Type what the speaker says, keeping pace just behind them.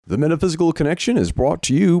The Metaphysical Connection is brought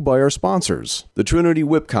to you by our sponsors, the Trinity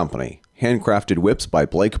Whip Company, handcrafted whips by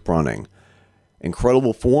Blake Brunning.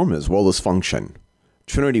 Incredible form as well as function.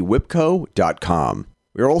 TrinityWhipCo.com.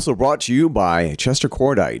 We are also brought to you by Chester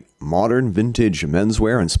Cordite, modern vintage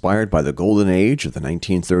menswear inspired by the golden age of the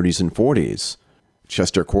 1930s and 40s.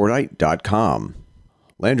 ChesterCordite.com.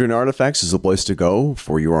 Landry Artifacts is the place to go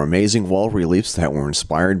for your amazing wall reliefs that were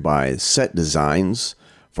inspired by set designs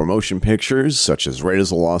for motion pictures such as Raiders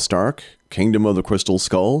of the Lost Ark, Kingdom of the Crystal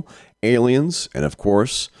Skull, Aliens, and of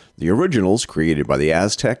course, the originals created by the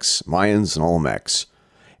Aztecs, Mayans, and Olmecs.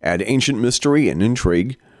 Add ancient mystery and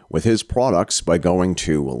intrigue with his products by going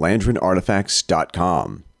to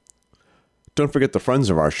LandryArtifacts.com. Don't forget the friends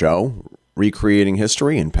of our show, Recreating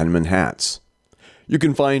History and Penman Hats. You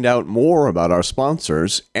can find out more about our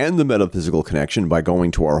sponsors and the Metaphysical Connection by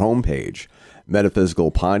going to our homepage,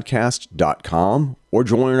 metaphysicalpodcast.com, or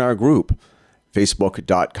join our group,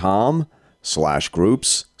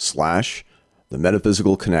 facebook.com/groups/the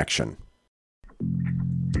Metaphysical Connection.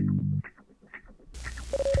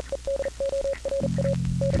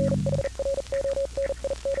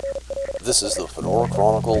 This is the Fedora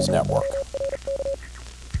Chronicles Network.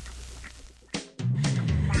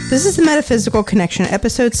 This is the Metaphysical Connection,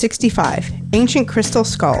 episode 65, Ancient Crystal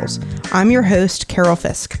Skulls. I'm your host, Carol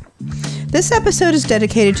Fisk. This episode is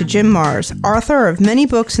dedicated to Jim Marrs, author of many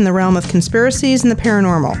books in the realm of conspiracies and the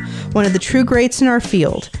paranormal, one of the true greats in our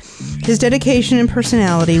field. His dedication and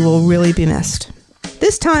personality will really be missed.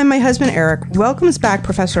 This time, my husband Eric welcomes back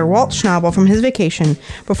Professor Walt Schnabel from his vacation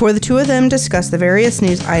before the two of them discuss the various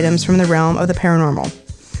news items from the realm of the paranormal.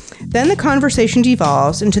 Then the conversation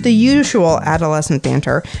devolves into the usual adolescent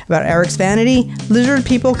banter about Eric's vanity, lizard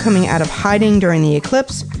people coming out of hiding during the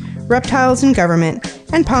eclipse, reptiles in government,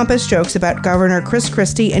 and pompous jokes about Governor Chris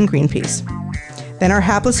Christie and Greenpeace. Then our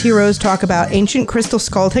hapless heroes talk about ancient crystal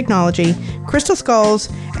skull technology, crystal skulls,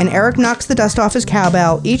 and Eric knocks the dust off his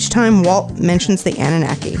cowbell each time Walt mentions the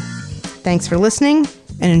Anunnaki. Thanks for listening,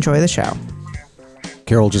 and enjoy the show.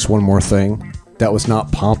 Carol, just one more thing. That was not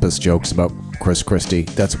pompous jokes about Chris Christie.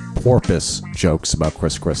 That's porpoise jokes about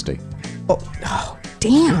Chris Christie. Oh,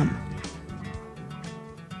 damn.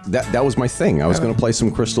 That was my thing. I was going to play some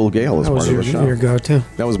Crystal Gale as part of the show. Your go-to?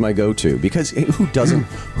 That was my go-to. Because who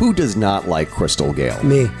does not like Crystal Gale?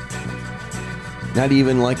 Me. Not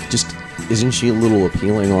even like just, isn't she a little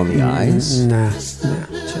appealing on the eyes? Nah.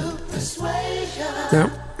 No.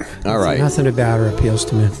 All right. Nothing about her appeals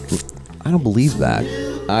to me. I don't believe that.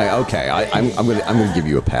 I'm gonna give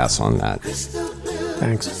you a pass on that.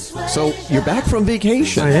 Thanks. So you're back from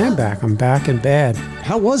vacation. I am back. I'm back in bed.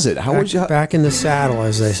 How was it? Back in the saddle,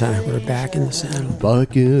 as they say. We're back in the saddle.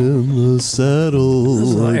 Back in the saddle.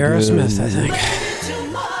 Aerosmith, I think.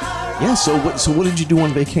 Yeah. So what did you do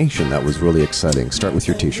on vacation? That was really exciting. Start with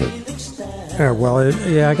your T-shirt. I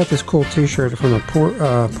got this cool T-shirt from a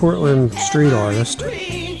Portland street artist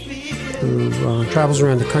who travels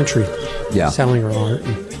around the country, selling her art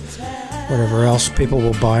and whatever else people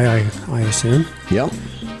will buy, I assume. Yep.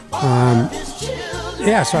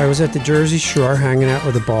 So I was at the Jersey Shore hanging out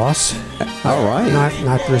with the boss. All right.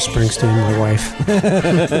 Not Bruce Springsteen, my wife.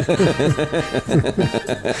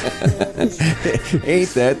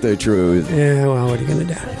 Ain't that the truth? Yeah, well, what are you going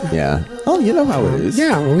to do? Yeah. Oh, you know how it is.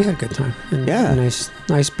 Yeah, well, we had a good time. And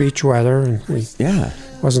nice beach weather. And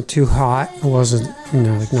wasn't too hot. It wasn't,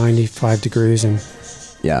 like 95 degrees and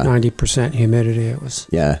 90% humidity. It was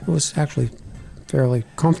actually fairly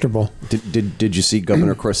comfortable. Did you see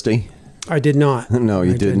Governor Christie? I did not. No,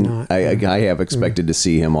 you didn't. Did not. I have expected to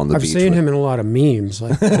see him on the beach. I've seen him in a lot of memes,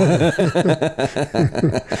 like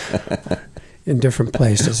in different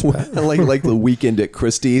places. But. like the weekend at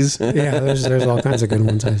Christie's. Yeah, there's all kinds of good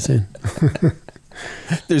ones I've seen.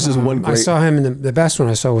 There's this one great. I saw him in the best one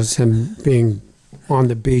I saw was him being on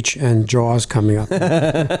the beach and Jaws coming up.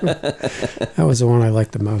 That was the one I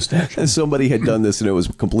liked the most, actually. Somebody had done this and it was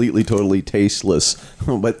completely, totally tasteless.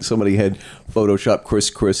 But somebody had photoshopped Chris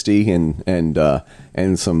Christie and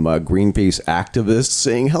some Greenpeace activists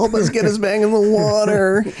saying, "Help us get us back in the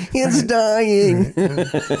water. It's dying."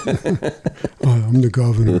 I'm the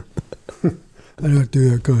governor. I don't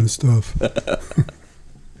do that kind of stuff.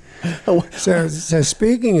 So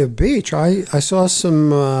speaking of beach, I saw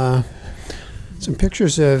some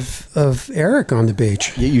pictures of Eric on the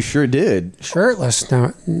beach. Yeah, you sure did. Shirtless.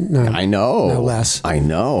 No, I know. No less. I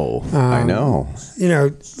know. I know.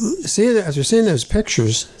 After seeing those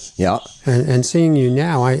pictures, and seeing you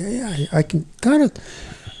now, I can kind of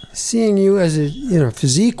seeing you as a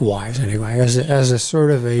physique wise anyway, as a sort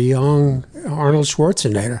of a young Arnold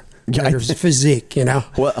Schwarzenegger. writer's physique, you know.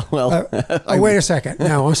 Well, wait a second.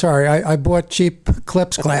 No, I'm sorry. I bought cheap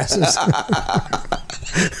Eclipse glasses.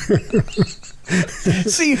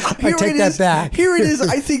 See, I take that back. Here it is.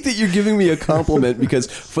 I think that you're giving me a compliment because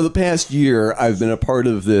for the past year, I've been a part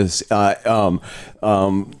of this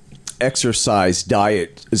exercise,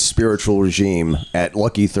 diet, spiritual regime at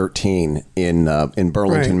Lucky 13 in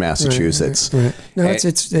Burlington, Massachusetts. Right. No,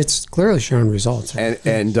 it's clearly shown results.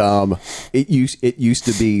 And it used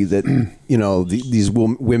to be that these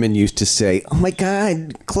women used to say, "Oh my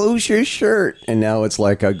God, close your shirt," and now it's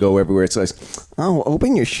like I go everywhere. It's like, "Oh,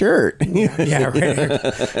 open your shirt." Yeah, right.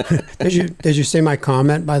 Did you see my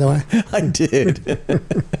comment, by the way? I did.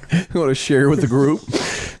 You want to share with the group?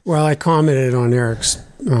 Well, I commented on Eric's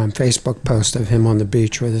Facebook post of him on the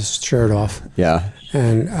beach with his shirt off. Yeah.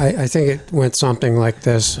 And I think it went something like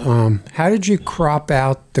this. How did you crop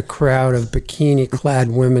out the crowd of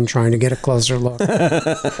bikini-clad women trying to get a closer look? It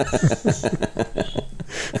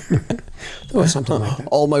was something like that.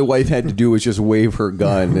 All my wife had to do was just wave her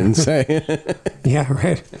gun and say, yeah,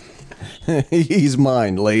 right. He's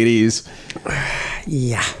mine, ladies.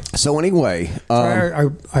 Yeah. So anyway. I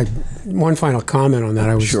one final comment on that.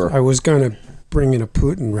 I was going to bring in a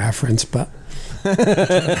Putin reference, but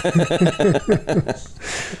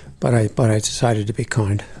I decided to be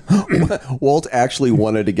kind. Walt actually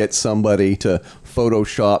wanted to get somebody to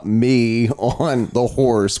Photoshop me on the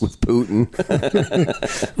horse with Putin.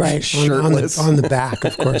 Right, shirtless. on the back,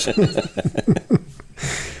 of course.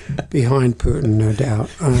 Behind Putin, no doubt.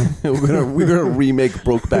 We're gonna remake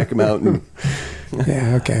Brokeback Mountain.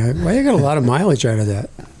 Yeah, okay. Well, you got a lot of mileage out of that.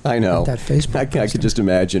 I know. That Facebook. I could just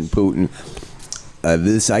imagine Putin.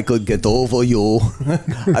 This I could get over you.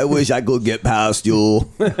 I wish I could get past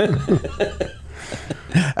you.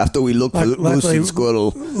 After we look for Lucy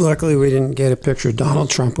Squirrel. Luckily, we didn't get a picture of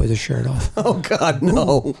Donald Trump with his shirt off. Oh, God,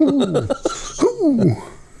 no.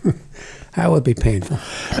 That would be painful.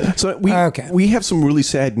 So we have some really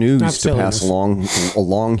sad news to pass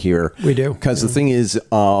along here. We do. Because the thing is,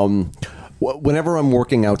 whenever I'm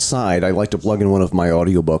working outside, I like to plug in one of my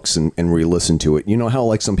audiobooks and re-listen to it. You know how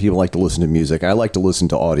like some people like to listen to music? I like to listen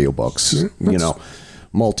to audiobooks,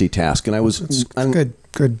 multitask. And it's a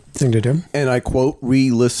good thing to do. And I quote,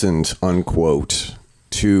 re-listened, unquote,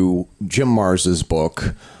 to Jim Mars's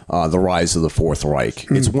book, The Rise of the Fourth Reich.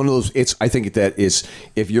 It's one of those, I think that is,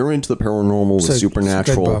 if you're into the paranormal, the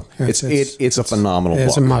supernatural, it's a phenomenal book.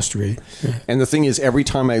 It's a must read. Yeah. And the thing is, every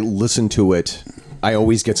time I listen to it, I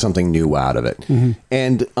always get something new out of it. Mm-hmm.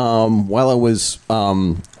 And while I was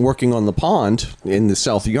working on the pond in the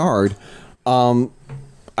south yard,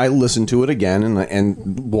 I listened to it again,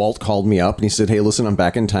 and Walt called me up and he said, "Hey, listen, I'm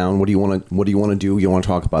back in town. What do you want to do? You want to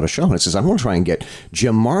talk about a show?" And I says, "I want to try and get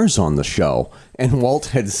Jim Mars on the show." And Walt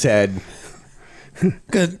had said,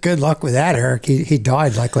 "Good luck with that, Eric. He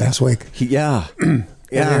died like last week." Yeah.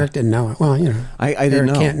 Eric didn't know it. Well, I didn't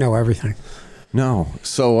know. Eric can't know everything. No.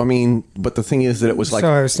 So, I mean, but the thing is that it was like... So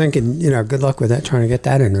I was thinking, good luck with that, trying to get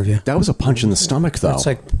that interview. That was a punch in the stomach, though. It's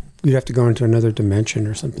like you'd have to go into another dimension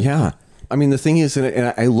or something. Yeah. I mean, the thing is,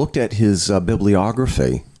 and I looked at his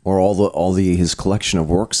bibliography, or his collection of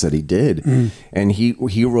works that he did, and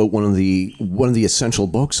he wrote one of the essential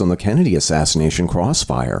books on the Kennedy assassination,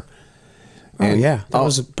 Crossfire. And, that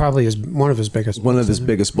was probably one of his biggest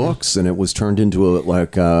books, and it was turned into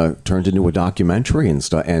a documentary and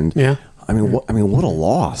stuff. And yeah. I mean, what a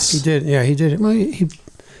loss. He did. Yeah, he did. Well, he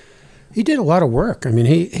did a lot of work. I mean,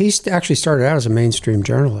 he actually started out as a mainstream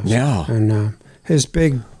journalist. Yeah. And his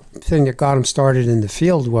big thing that got him started in the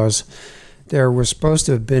field was there was supposed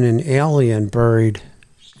to have been an alien buried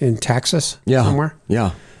in Texas somewhere.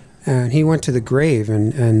 Yeah. And he went to the grave,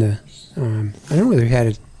 and I don't know whether he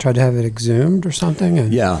had tried to have it exhumed or something.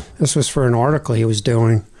 And this was for an article he was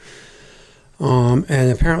doing.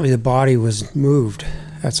 And apparently the body was moved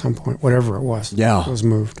at some point, whatever it was. Yeah. It was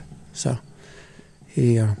moved. So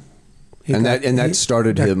that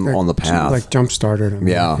started him on the path. Like jump-started him.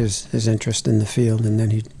 Yeah. His interest in the field, and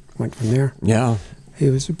then he went from there. Yeah.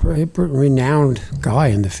 He was a renowned guy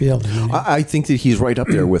in the field. I think that he's right up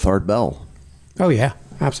there with Art Bell. Oh, yeah.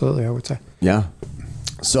 Absolutely, I would say. Yeah.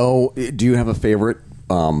 So do you have a favorite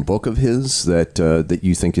book of his that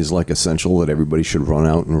you think is like essential that everybody should run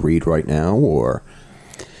out and read right now, or?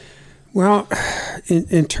 Well,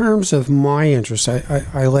 in terms of my interest,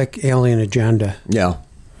 I like Alien Agenda. Yeah.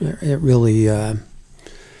 It really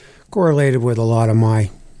correlated with a lot of my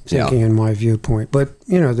thinking and my viewpoint. But,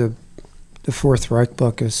 the Fourth Reich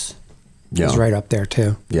book is right up there,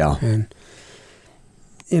 too. Yeah. And,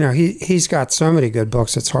 he's got so many good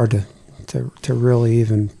books, it's hard to really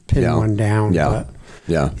even pin one down. Yeah.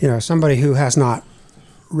 But, somebody who has not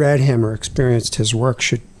read him or experienced his work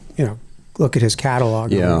should, look at his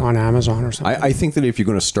catalog on Amazon or something. I think that if you're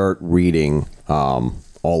going to start reading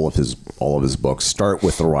all of his books, start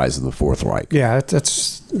with The Rise of the Fourth Reich. Yeah,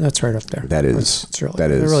 that's right up there.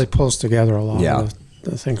 It really pulls together a lot of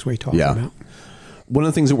the things we talk about. One of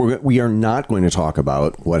the things that we are not going to talk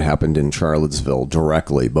about what happened in Charlottesville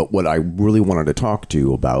directly, but what I really wanted to talk to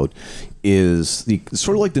you about is the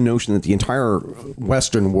sort of like the notion that the entire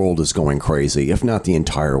Western world is going crazy, if not the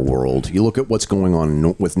entire world. You look at what's going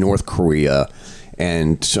on with North Korea,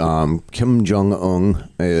 and Kim Jong-un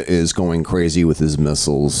is going crazy with his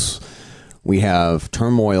missiles. We have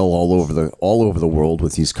turmoil all over the world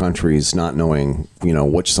with these countries not knowing,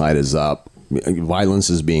 which side is up. Violence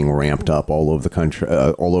is being ramped up all over the country.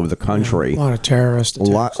 A lot of terrorist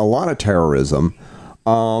attacks. A lot of terrorism.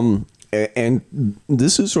 And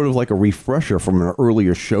this is sort of like a refresher from an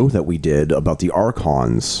earlier show that we did about the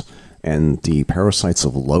Archons and the parasites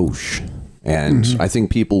of Loesch. And I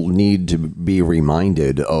think people need to be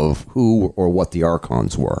reminded of who or what the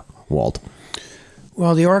Archons were, Walt.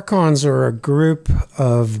 Well, the Archons are a group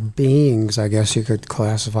of beings, I guess you could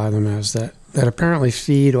classify them as, that apparently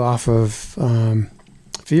feed off of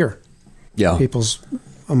fear. Yeah. People's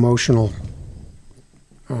emotional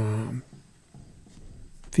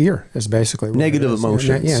fear is basically what negative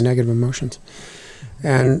emotions. Negative emotions.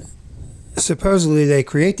 And supposedly they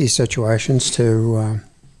create these situations to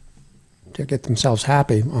get themselves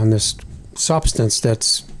happy on this substance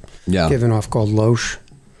that's given off called Loesch.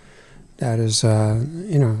 That is,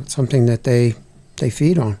 something that they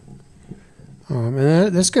feed on.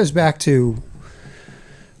 And this goes back to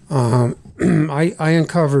I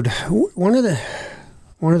uncovered one of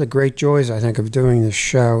the great joys, I think, of doing this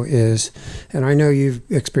show is, and I know you've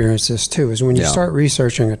experienced this too, is when you start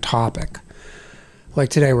researching a topic. Like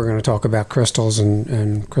today, we're going to talk about crystals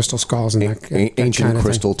and crystal skulls and that ancient kind of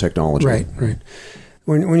crystal technology. Right.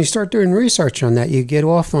 When you start doing research on that, you get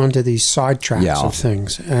off onto these sidetracks of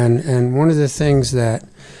things. And one of the things that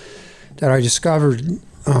I discovered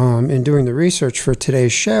in doing the research for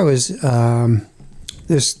today's show is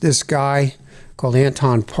this guy called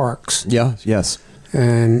Anton Parks. Yeah. Yes.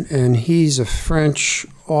 And he's a French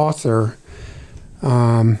author,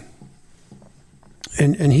 and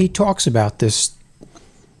he talks about this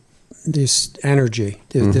energy,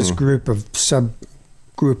 this group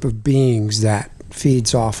of beings that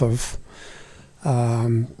feeds off of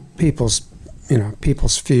people's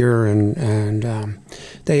fear, and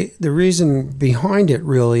the reason behind it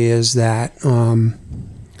really is that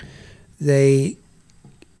they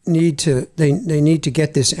need to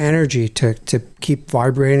get this energy to keep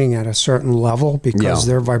vibrating at a certain level, because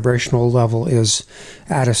their vibrational level is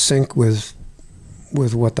out of sync with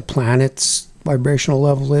what the planet's vibrational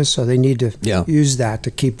level is. So they need to use that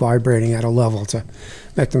to keep vibrating at a level to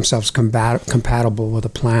make themselves compatible with the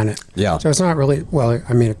planet. Yeah. So it's not really,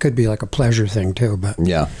 it could be like a pleasure thing too, but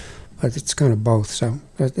it's kind of both. So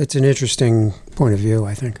it's an interesting point of view,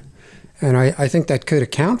 I think. And I think that could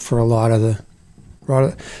account for a lot of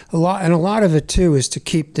it too is to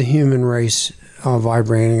keep the human race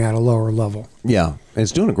vibrating at a lower level. Yeah, and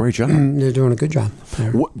it's doing a great job. They're doing a good job.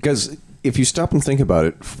 Because if you stop and think about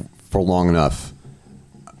it for long enough,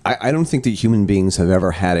 I don't think that human beings have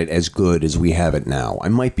ever had it as good as we have it now. I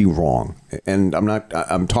might be wrong, and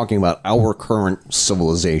I'm talking about our current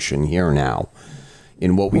civilization here now,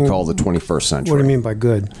 in what we call the 21st century. What do you mean by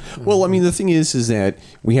good? Well, I mean, the thing is that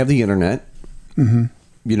we have the internet. Mm-hmm.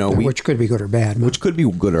 Which could be good or bad. Which could be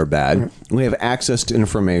good or bad. Right. We have access to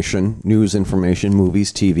information, news information,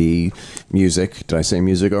 movies, TV, music. Did I say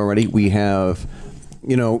music already? We have,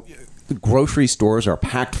 the grocery stores are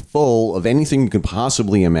packed full of anything you could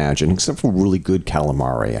possibly imagine, except for really good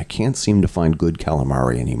calamari. I can't seem to find good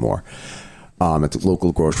calamari anymore at the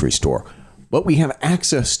local grocery store. But we have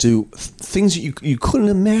access to things that you couldn't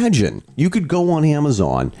imagine. You could go on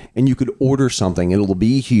Amazon and you could order something. It'll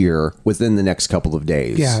be here within the next couple of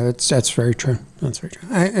days. Yeah, that's very true. That's very true.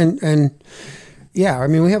 And we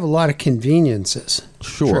have a lot of conveniences.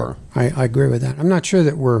 Sure. I agree with that. I'm not sure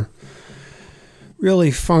that we're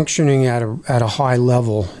really functioning at a high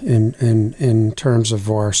level in terms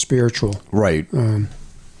of our spiritual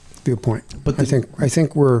viewpoint. But I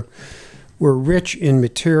think we're rich in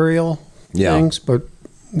material things, but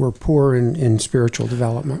we're poor in spiritual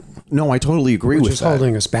development. No, I totally agree with that. Which is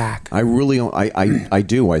holding us back. I really, I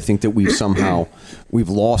do. I think that we've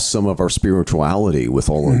lost some of our spirituality with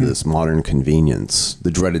all of this modern convenience. The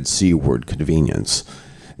dreaded C word, convenience,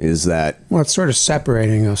 is that... Well, it's sort of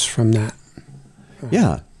separating us from that.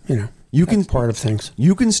 That's part of things.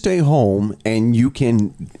 You can stay home and you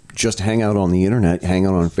can just hang out on the internet, hang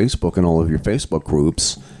out on Facebook and all of your Facebook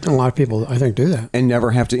groups. A lot of people, I think, do that. And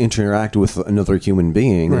never have to interact with another human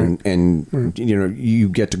being. Right. And you know, you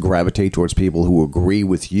get to gravitate towards people who agree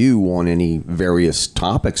with you on any various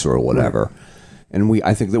topics or whatever. Right. And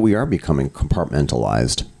I think that we are becoming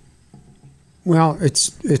compartmentalized. Well,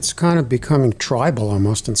 it's kind of becoming tribal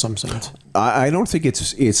almost in some sense. I don't think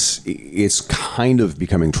it's kind of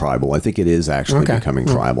becoming tribal. I think it is actually becoming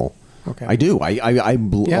tribal. Okay. I do. I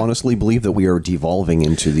honestly believe that we are devolving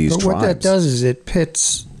into these tribes. But what that does is it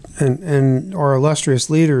pits, and our illustrious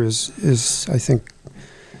leader is I think,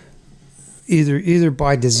 either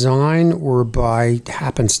by design or by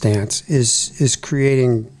happenstance, is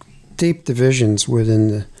creating deep divisions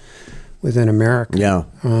within America. Yeah.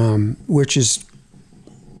 Which is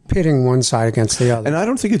pitting one side against the other. And I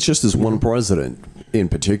don't think it's just this one president in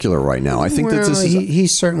particular right now. I think that this is...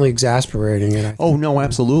 He's certainly exasperating it. Oh, no,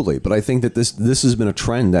 absolutely. But I think that this has been a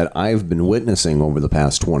trend that I've been witnessing over the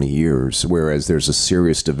past 20 years, whereas there's a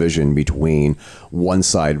serious division between one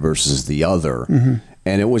side versus the other. Mm-hmm.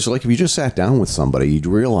 And it was like if you just sat down with somebody, you'd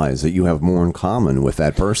realize that you have more in common with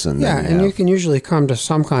that person. You can usually come to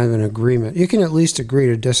some kind of an agreement. You can at least agree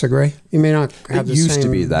to disagree. You may not have the same... It used to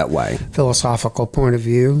be that way. ...philosophical point of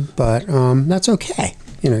view, but that's okay.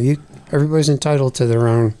 You know, everybody's entitled to their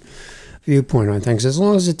own viewpoint on things, as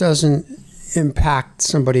long as it doesn't impact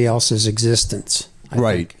somebody else's existence. I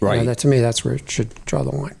think. Right. You know, to me, that's where it should draw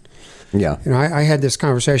the line. Yeah. You know, I had this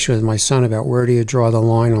conversation with my son about where do you draw the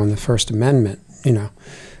line on the First Amendment. You know,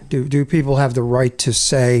 do people have the right to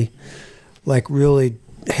say, like, really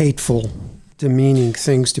hateful, demeaning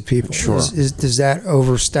things to people? Sure. Does that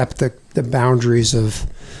overstep the boundaries of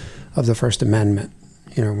the First Amendment?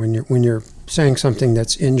 You know, when you're saying something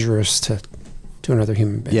that's injurious to another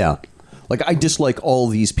human being. Yeah. Like, I dislike all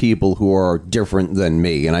these people who are different than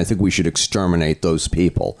me, and I think we should exterminate those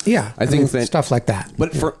people. Yeah. I think that stuff like that.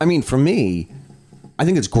 But for me, I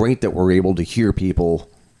think it's great that we're able to hear people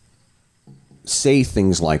say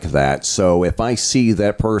things like that. So if I see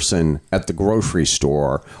that person at the grocery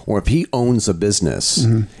store, or if he owns a business,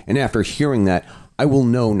 and after hearing that, I will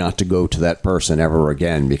know not to go to that person ever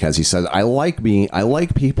again, because he says, I like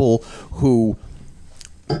people who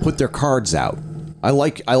put their cards out. I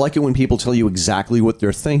like it when people tell you exactly what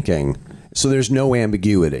they're thinking, so there's no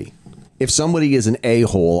ambiguity. If somebody is an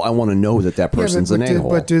a-hole, I want to know that person's an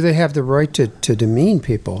a-hole. But do they have the right to demean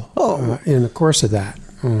people in the course of that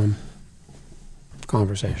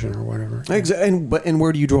conversation or whatever? And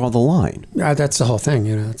where do you draw the line? That's the whole thing.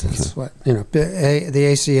 You know, that's what, you know. The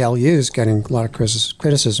ACLU is getting a lot of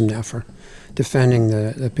criticism now for defending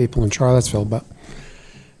the people in Charlottesville, but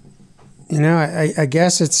you know, I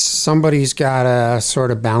guess it's somebody's got to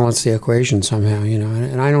sort of balance the equation somehow. You know,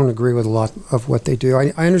 and I don't agree with a lot of what they do.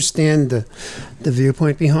 I understand the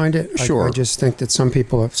viewpoint behind it. Sure. I just think that some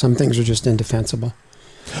things are just indefensible.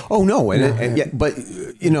 Oh, no. But,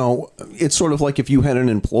 you know, it's sort of like if you had an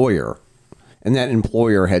employer and that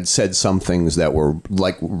employer had said some things that were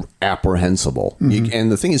like apprehensible. And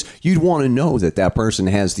the thing is, you'd want to know that person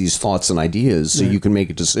has these thoughts and ideas so you can make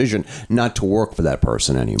a decision not to work for that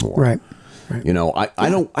person anymore. Right. You know, I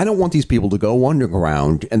don't want these people to go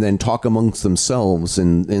underground and then talk amongst themselves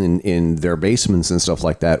in their basements and stuff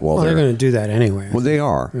like that. Well, they're going to do that anyway. Well, they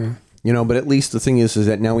are. Yeah. You know, but at least the thing is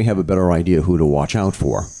that now we have a better idea who to watch out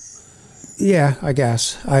for. Yeah, I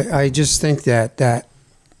guess. I just think that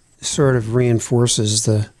sort of reinforces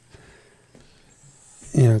the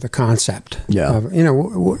concept. Yeah.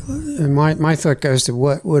 My thought goes to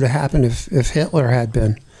what would have happened if Hitler had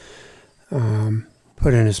been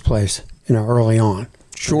put in his place, you know, early on.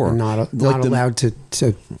 Sure. And not allowed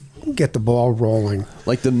to get the ball rolling.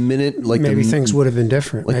 Like the minute, maybe things would have been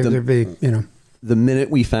different. Maybe there'd be, you know. The minute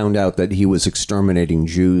we found out that he was exterminating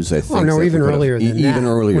Jews, I think. Oh no, even earlier than that. Even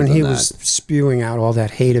earlier when than he that. was spewing out all that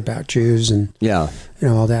hate about Jews and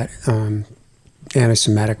all that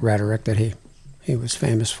anti-Semitic rhetoric that he was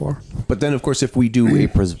famous for. But then, of course, if we do a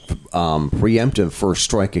preemptive first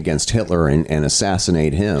strike against Hitler and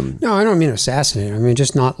assassinate him. No, I don't mean assassinate. I mean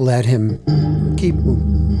just not let him keep.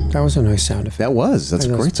 That was a nice sound effect. That was. That's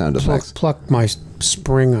a great sound effect. Plucked my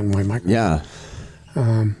spring on my microphone. Yeah.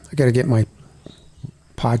 I got to get my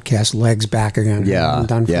podcast legs back again. Yeah. I've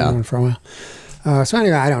done one for a while. So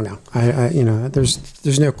anyway, I don't know.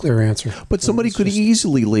 There's no clear answer. But somebody could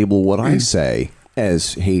easily label what I say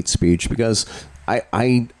as hate speech because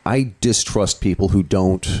I distrust people who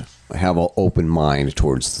don't have an open mind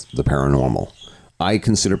towards the paranormal. I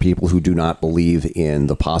consider people who do not believe in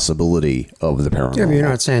the possibility of the paranormal. Yeah, but you're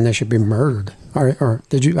not saying they should be murdered, or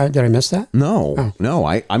did I miss that? No, no.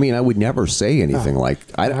 I mean, I would never say anything like.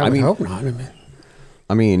 I mean, hope not. But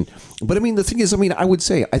the thing is, I would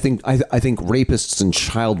say, I think rapists and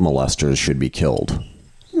child molesters should be killed.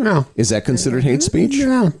 No, is that considered hate speech?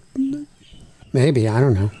 Yeah, maybe. I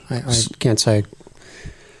don't know. I can't say.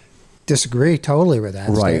 Disagree totally with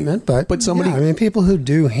that statement, but somebody, people who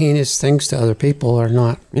do heinous things to other people are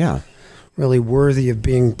not really worthy of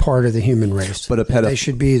being part of the human race. But they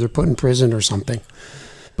should be either put in prison or something.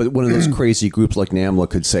 But one of those crazy groups like NAMLA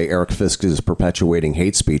could say Eric Fisk is perpetuating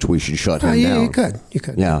hate speech. We should shut him down. You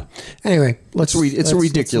could. Yeah. Anyway, let's ridiculous.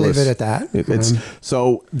 Let's leave it at that.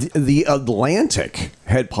 So the Atlantic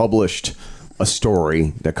had published a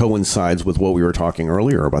story that coincides with what we were talking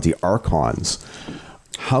earlier about the Archons.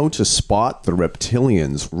 How to spot the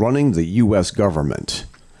reptilians running the U.S. government.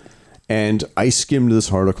 And I skimmed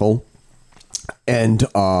this article, and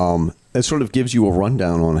it sort of gives you a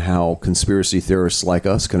rundown on how conspiracy theorists like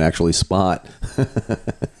us can actually spot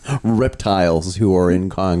reptiles who are in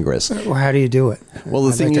Congress. Well, how do you do it? Well,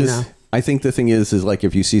 I think the thing is like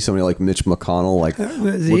if you see somebody like Mitch McConnell, like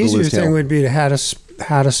the easier thing would be to how to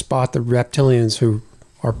spot the reptilians who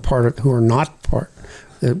are not part.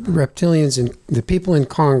 The reptilians and the people in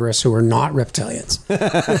Congress who are not reptilians.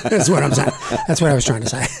 That's what I'm saying. That's what I was trying to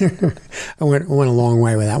say. I went a long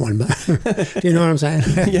way with that one, but do you know what I'm saying?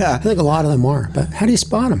 Yeah, I think a lot of them are. But how do you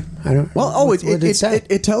spot them? I don't. Well,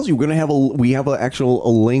 it tells you. We have a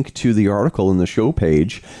link to the article in the show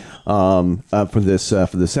page for this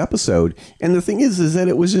episode. And the thing is that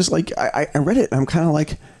it was just like I read it. And I'm kind of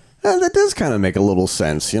like. That does kind of make a little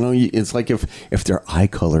sense. It's like if their eye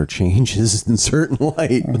color changes in certain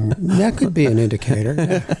light. That could be an indicator.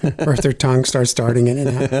 Yeah. Or if their tongue starts darting in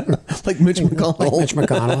and out. Like Mitch McConnell. Like Mitch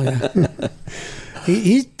McConnell, yeah.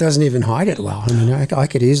 He doesn't even hide it well. I mean, I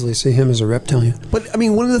could easily see him as a reptilian. But,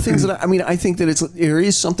 one of the things that I think that there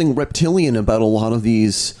is something reptilian about a lot of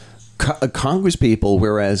these Congress people,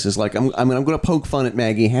 whereas it's like, I'm going to poke fun at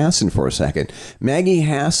Maggie Hassan for a second. Maggie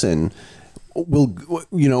Hassan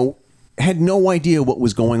had no idea what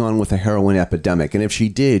was going on with the heroin epidemic, and if she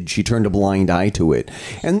did, she turned a blind eye to it.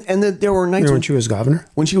 And there were nights when she was governor.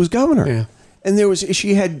 When she was governor, yeah. And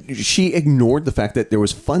she ignored the fact that there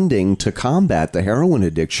was funding to combat the heroin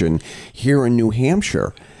addiction here in New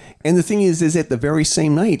Hampshire. And the thing is at the very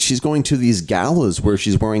same night, she's going to these galas where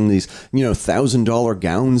she's wearing these, $1,000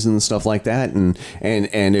 gowns and stuff like that. And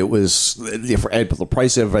it was, the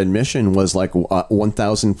price of admission was like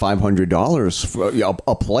 $1,500 for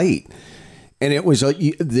a plate. And it was,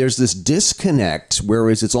 there's this disconnect,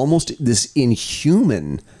 whereas it's almost this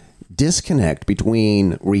inhuman disconnect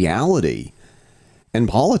between reality and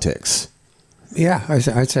politics. Yeah,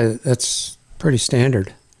 I'd say that's pretty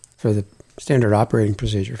standard for the standard operating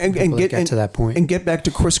procedure for people that get to that point. And get back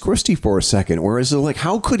to Chris Christie for a second, whereas like,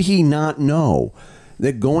 how could he not know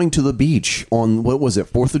that going to the beach on, what was it,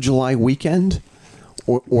 4th of July weekend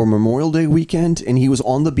or Memorial Day weekend, and he was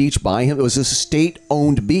on the beach by him. It was a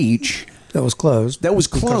state-owned beach. That was closed.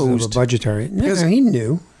 Because of a budgetary. No, he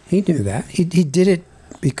knew. He knew that. He did it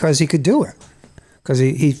because he could do it. Because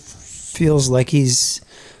he feels like he's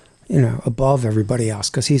above everybody else,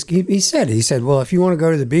 because he said, well, if you want to go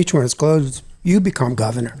to the beach when it's closed, you become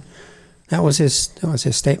governor. That was his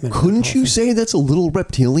statement. Couldn't you say that's a little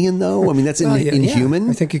reptilian though? I mean, that's inhuman.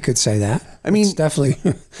 Yeah, I think you could say that. I mean, it's definitely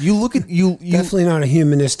you definitely not a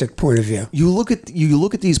humanistic point of view. You look at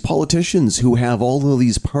these politicians who have all of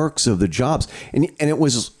these perks of the jobs, and it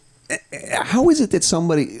was. How is it that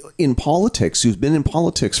somebody in politics who's been in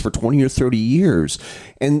politics for 20 or 30 years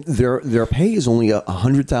and their pay is only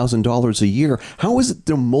 $100,000 a year? How is it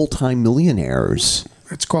they're multimillionaires?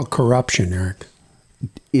 It's called corruption, Eric.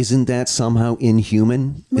 Isn't that somehow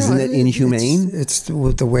inhuman? Isn't that inhumane? It's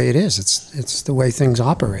the way it is. It's the way things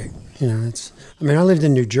operate. I lived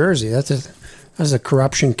in New Jersey. That's a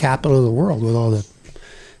corruption capital of the world, with all the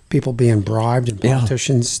people being bribed and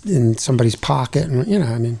politicians in somebody's pocket,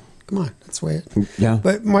 and come on, that's the way it. Yeah.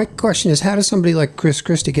 But my question is, how does somebody like Chris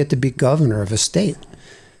Christie get to be governor of a state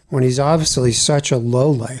when he's obviously such a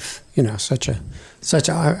lowlife? I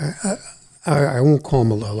won't call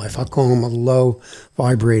him a lowlife. I'll call him a low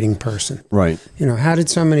vibrating person. Right. How did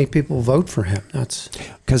so many people vote for him? That's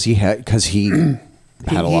because he had a lot of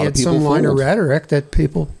people. He had some line of rhetoric that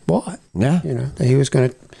people bought. Yeah. That he was going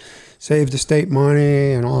to save the state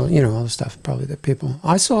money and all the stuff. Probably that people.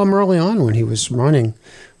 I saw him early on when he was running.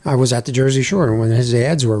 I was at the Jersey Shore when his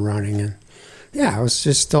ads were running, and I was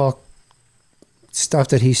just all stuff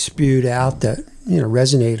that he spewed out that,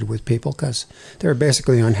 resonated with people because they were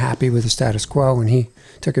basically unhappy with the status quo, and he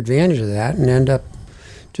took advantage of that and ended up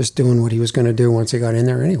just doing what he was going to do once he got in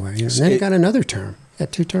there anyway. And then he got another term. He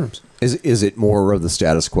had 2 terms. Is it more of the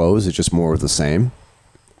status quo? Is it just more of the same?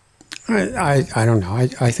 I don't know.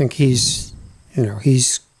 I think he's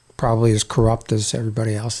probably as corrupt as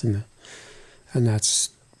everybody else, and that's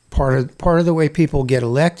part of the way people get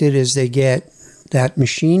elected is they get that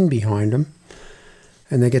machine behind them,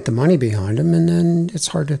 and they get the money behind them, and then it's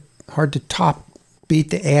hard to beat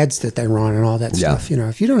the ads that they run and all that stuff.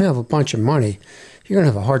 If you don't have a bunch of money, you're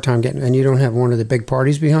gonna have a hard time getting, and you don't have one of the big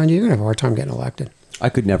parties behind you, you're gonna have a hard time getting elected. I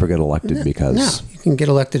could never get elected because no, you can get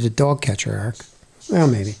elected a dog catcher, Eric. Well,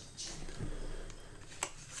 maybe.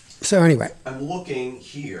 So anyway, I'm looking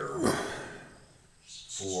here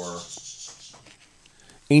for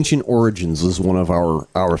Ancient Origins is one of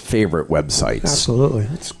our favorite websites. Absolutely.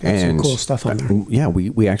 It's got some cool stuff on there. Yeah,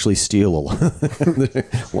 we actually steal a lot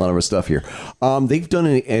of our stuff here. They've done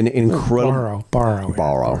an incredible...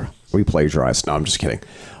 Borrow. We plagiarize. No, I'm just kidding.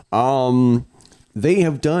 They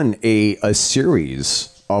have done a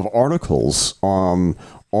series of articles on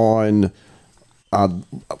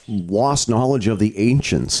lost knowledge of the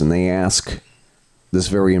ancients, and they ask this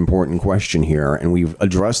very important question here, and we've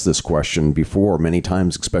addressed this question before many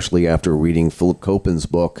times, especially after reading Philip Copin's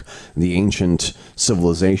book, The Ancient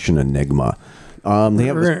Civilization Enigma. You're going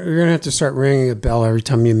to have to start ringing a bell every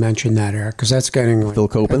time you mention that, Eric, because that's getting... Phil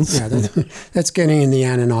Copin's? Yeah, that's getting in the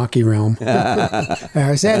Anunnaki realm.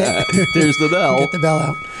 I said it. There's the bell. Get the bell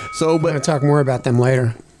out. So, but I'm going to talk more about them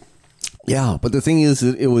later. Yeah, but the thing is,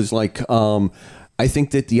 it was like... I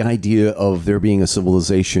think that the idea of there being a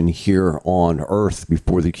civilization here on Earth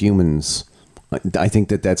before the humans, I think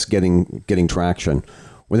that's getting traction.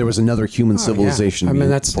 When there was another human civilization. Yeah. I mean,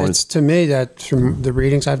 that's to me, that from the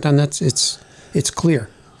readings I've done, it's clear.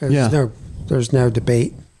 There's no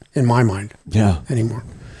debate in my mind. Anymore.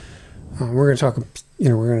 We're going to talk.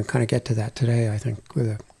 We're going to kind of get to that today. I think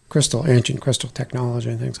with ancient crystal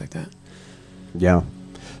technology and things like that. Yeah.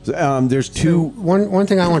 There's two. One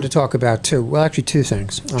thing I want to talk about too. Well, actually, 2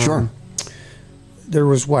 things. Sure. There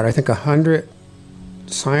was I think 100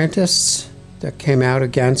 scientists that came out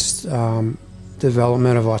against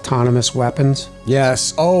development of autonomous weapons.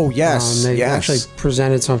 Yes. Oh, yes. They actually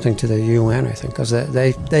presented something to the UN, I think, because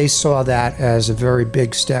they saw that as a very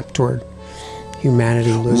big step toward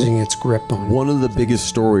humanity losing its grip on. One of the biggest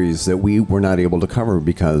stories that we were not able to cover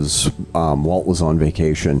because Walt was on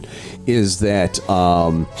vacation is that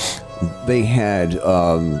they had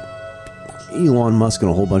Elon Musk and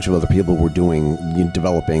a whole bunch of other people were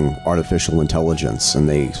developing artificial intelligence, and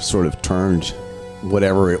they sort of turned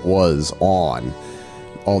whatever it was on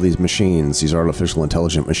all these machines, these artificial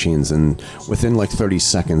intelligent machines, and within like 30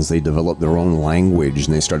 seconds they developed their own language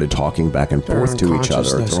and they started talking back and forth to each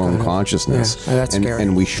other, their own consciousness. Yeah, that's scary.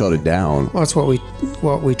 And we shut it down. Well, that's what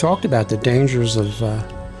we talked about, the dangers of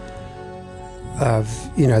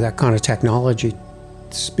that kind of technology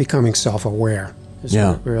becoming self-aware is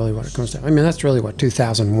really what it comes down. I mean, that's really what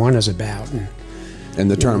 2001 is about. And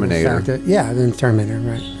the Terminator. The Terminator,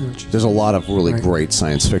 right. There's a lot of really great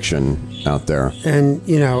science fiction out there. And,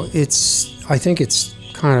 I think it's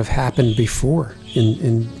kind of happened before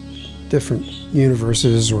in different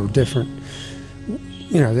universes or different,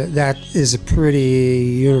 that is a pretty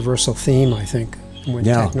universal theme, I think, when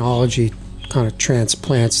technology kind of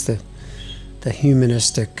transplants the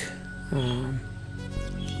humanistic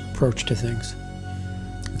approach to things.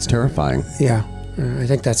 It's terrifying. Yeah. I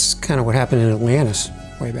think that's kind of what happened in Atlantis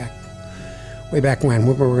way back when.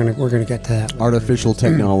 We're gonna get to that later. Artificial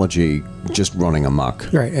technology just running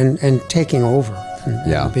amok, right? And taking over,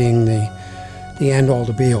 and being the end all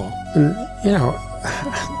to be all. And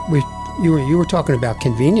you were talking about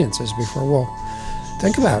conveniences before. Well,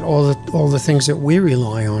 think about all the things that we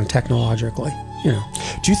rely on technologically. Do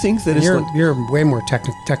you think that you're way more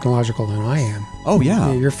technological than I am? Oh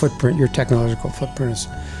yeah, your technological footprint is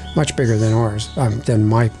much bigger than ours, than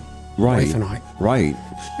my wife and I. Right.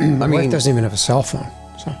 My wife doesn't even have a cell phone,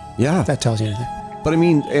 so if that tells you anything. But I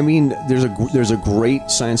mean, there's a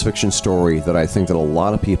great science fiction story that I think that a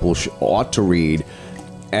lot of people ought to read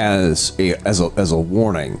as a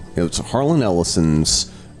warning. It's Harlan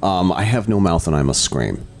Ellison's "I Have No Mouth and I Must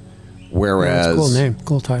Scream." Whereas, that's a cool name,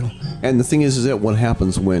 cool title. And the thing is that what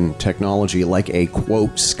happens when technology, like a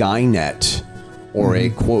quote Skynet or a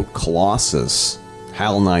quote Colossus,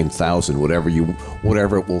 HAL 9000, whatever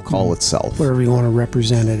it will call itself, whatever you want to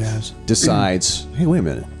represent it as, decides, hey, wait a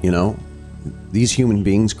minute, these human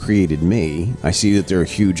beings created me. I see that they're a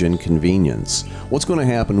huge inconvenience. What's going to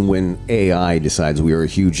happen when AI decides we are a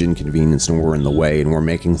huge inconvenience and we're in the way and we're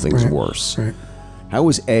making things worse? Right. How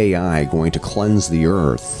is AI going to cleanse the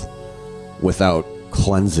earth without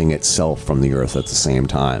cleansing itself from the earth at the same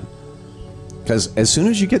time? Because as soon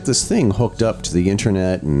as you get this thing hooked up to the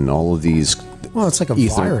internet and all of these... Well, it's like a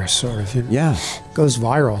virus, sort of. Yeah. It goes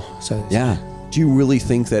viral. So yeah. Do you really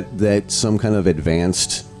think that some kind of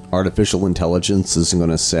advanced artificial intelligence is going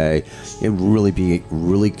to say, it would really be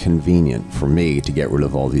really convenient for me to get rid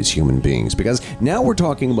of all these human beings? Because now we're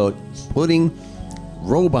talking about putting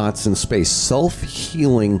robots in space,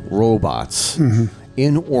 self-healing robots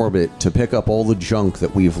in orbit to pick up all the junk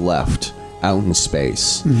that we've left out in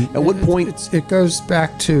space. At what point... It goes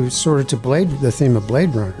back to sort of to the theme of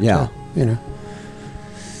Blade Runner. Yeah. You know.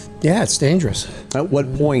 Yeah, it's dangerous. At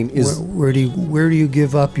what point is... Where do you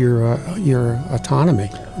give up your autonomy?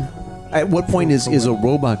 At what point is a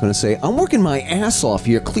robot going to say, I'm working my ass off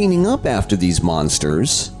here cleaning up after these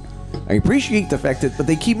monsters. I appreciate the fact that, but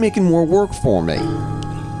they keep making more work for me.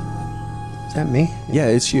 Is that me? Yeah,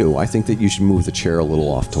 it's you. I think that you should move the chair a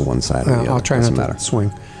little off to one side or the other. I'll try not to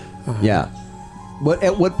swing. Yeah. But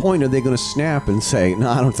at what point are they going to snap and say, no,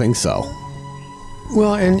 I don't think so?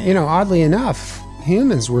 Well, and, oddly enough,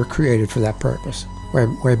 humans were created for that purpose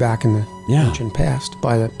way back in the ancient past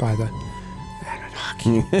by the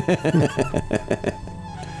Anunnaki.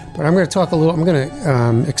 But I'm going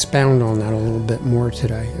to expound on that a little bit more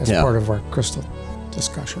today as part of our crystal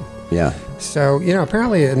discussion. Yeah. So,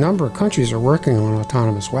 apparently a number of countries are working on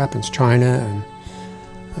autonomous weapons. China, and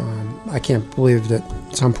I can't believe that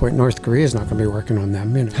at some point North Korea is not going to be working on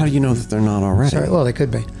them. How do you know that they're not already? Well, they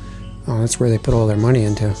could be. That's where they put all their money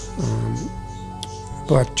into.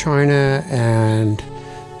 But China and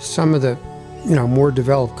some of the, more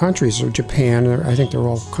developed countries, or Japan, I think they're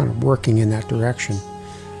all kind of working in that direction.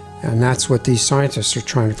 And that's what these scientists are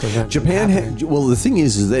trying to prevent. The thing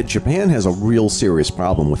is that Japan has a real serious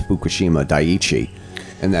problem with Fukushima Daiichi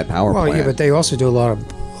and that power plant. Well, yeah, but they also do a lot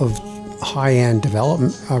of high-end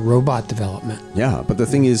development, robot development. Yeah, but the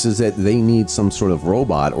thing is that they need some sort of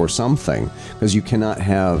robot or something, because you cannot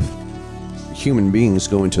have human beings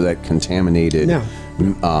go into that contaminated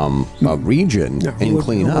region and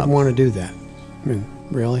clean up. I wouldn't want to do that. I mean,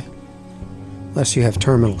 really? Unless you have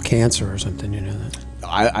terminal cancer or something, that.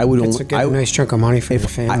 I would only get a nice chunk of money for your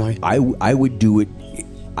family. I would do it.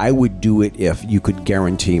 I would do it if you could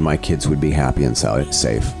guarantee my kids would be happy and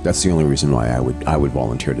safe. That's the only reason why I would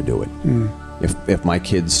volunteer to do it. If my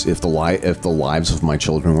kids, if the lives of my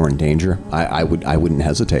children were in danger, I wouldn't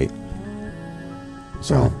hesitate.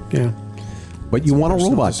 So yeah. But you want a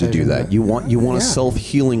robot to do that. You want a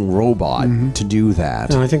self-healing robot to do that.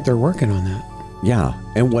 And I think they're working on that. Yeah,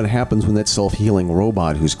 and what happens when that self-healing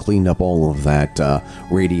robot who's cleaned up all of that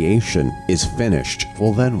radiation is finished?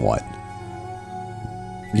 Well, then what?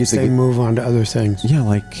 They move on to other things. Yeah,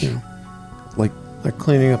 like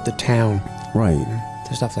cleaning up the town, right?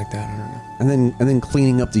 Stuff like that. I don't know. And then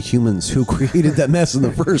cleaning up the humans who created that mess in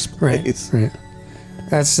the first place. Right.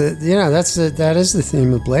 That is the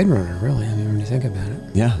theme of Blade Runner, really. I mean, when you think about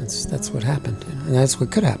it. Yeah. That's what happened, and that's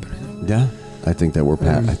what could happen. Yeah. I think that we're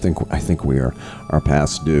past. I think we are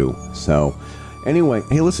past due. So, anyway,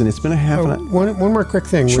 hey, listen, it's been a half. One more quick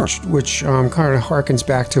thing, sure. which kind of harkens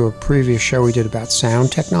back to a previous show we did about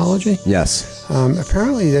sound technology. Yes.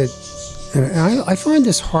 Apparently, I find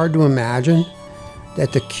this hard to imagine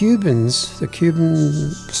that the Cubans,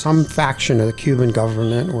 some faction of the Cuban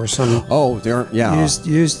government or some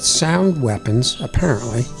used sound weapons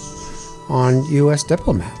apparently on U.S.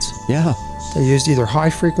 diplomats. Yeah. They used either high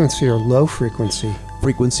frequency or low frequency.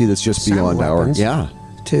 Frequency that's just beyond our... Yeah.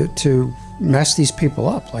 To mess these people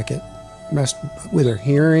up. Like it messed with their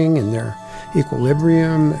hearing and their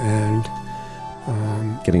equilibrium and...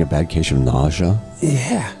 getting a bad case of nausea.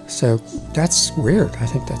 Yeah. So that's weird. I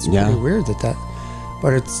think that's pretty weird that...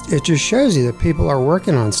 But it just shows you that people are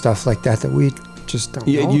working on stuff like that we just don't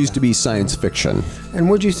know. It used to be science fiction. And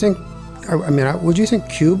would you think... would you think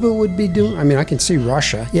Cuba would be doing? I mean, I can see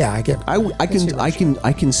Russia. Yeah, I get.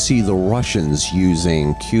 I can see the Russians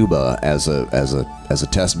using Cuba as a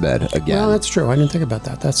test bed again. Well, that's true. I didn't think about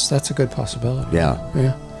that. That's a good possibility. Yeah.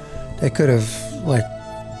 They could have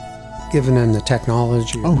given them the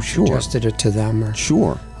technology. Oh, sure. Suggested it to them. Or,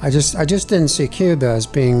 sure. I just didn't see Cuba as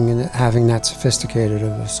having that sophisticated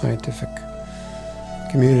of a scientific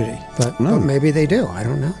community. But maybe they do. I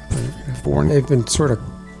don't know. They've been sort of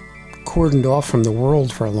cordoned off from the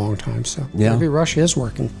world for a long time, so maybe Russia is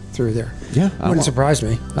working through there. Yeah, wouldn't surprise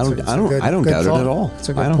me. I don't doubt it at all. It's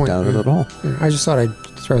a good point. Doubt it at all. I just thought I'd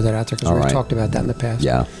throw that out there because we've talked about that in the past.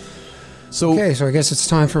 Yeah. So okay, so I guess it's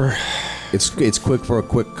time for... It's quick for a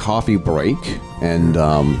quick coffee break. And,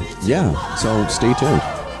 so stay tuned.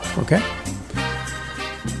 Okay.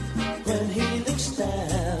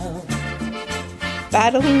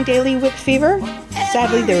 Battling daily whip fever?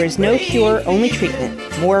 Sadly, there is no cure, only treatment.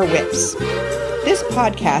 More whips. This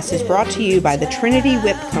podcast is brought to you by the Trinity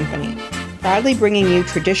Whip Company, proudly bringing you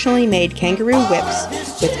traditionally made kangaroo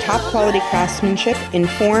whips with top quality craftsmanship in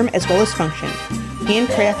form as well as function,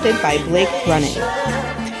 handcrafted by Blake Running.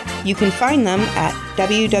 You can find them at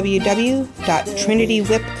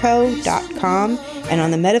www.trinitywhipco.com and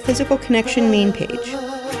on the Metaphysical Connection main page.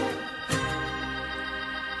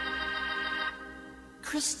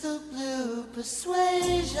 Crystal blue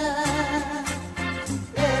persuasion.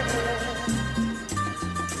 Yeah.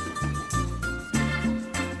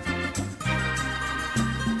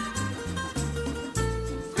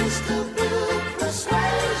 Crystal blue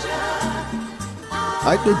persuasion.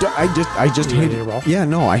 I just hate it. Yeah,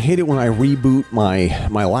 no, I hate it when I reboot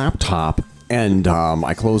my laptop and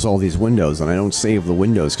I close all these windows and I don't save the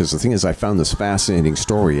windows, because the thing is, I found this fascinating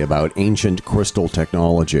story about ancient crystal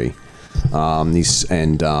technology.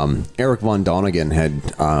 Eric von Däniken had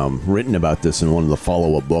written about this in one of the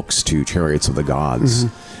follow-up books to Chariots of the Gods.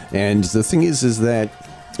 Mm-hmm. And the thing is that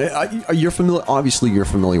you're familiar. Obviously, you're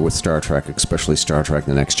familiar with Star Trek, especially Star Trek: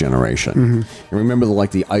 The Next Generation. Mm-hmm. And remember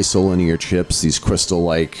the isolinear chips, these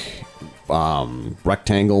crystal-like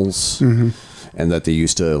rectangles. Mm-hmm. And that they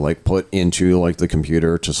used to put into the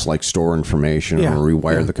computer to store information or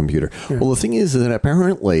rewire the computer. Yeah. Well, the thing is that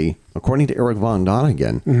apparently, according to Eric von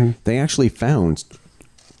Däniken, mm-hmm. they actually found,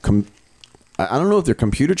 I don't know if they're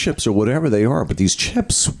computer chips or whatever they are, but these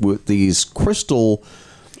chips with these crystal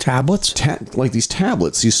tablets, these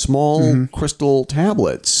tablets, these small mm-hmm. crystal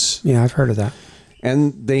tablets. Yeah, I've heard of that.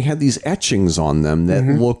 And they had these etchings on them that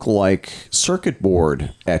mm-hmm. look like circuit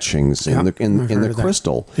board etchings in the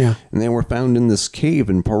crystal. Yeah. And they were found in this cave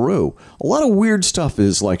in Peru. A lot of weird stuff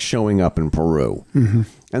is showing up in Peru. Mm-hmm.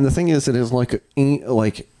 And the thing is, it is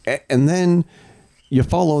and then you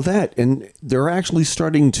follow that, and they're actually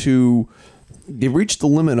starting to. They've reached the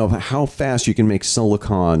limit of how fast you can make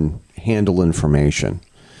silicon handle information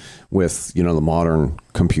with the modern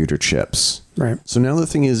computer chips. Right. So now the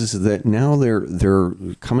thing is that now they're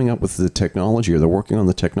coming up with the technology, or they're working on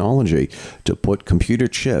the technology to put computer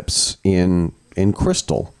chips in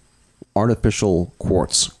crystal, artificial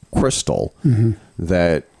quartz crystal mm-hmm.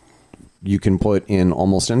 that you can put in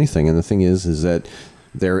almost anything. And the thing is that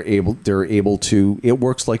they're able to. It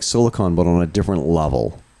works like silicon, but on a different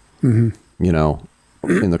level. Mm-hmm.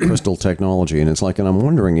 In the crystal technology, and it's and I'm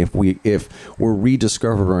wondering if we're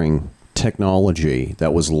rediscovering technology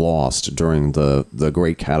that was lost during the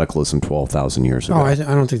Great Cataclysm 12,000 years ago. Oh, I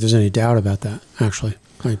don't think there's any doubt about that. Actually,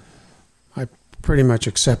 I pretty much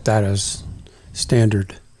accept that as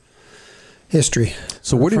standard history.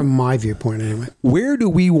 So, from my viewpoint, anyway. Where do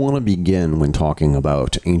we want to begin when talking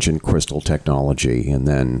about ancient crystal technology, and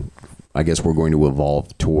then? I guess we're going to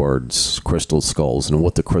evolve towards crystal skulls and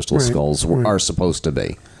what the crystal skulls are supposed to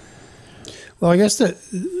be. Well, I guess that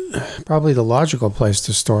probably the logical place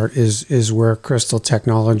to start is where crystal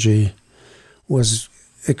technology was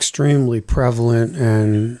extremely prevalent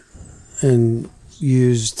and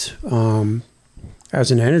used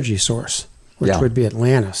as an energy source, which would be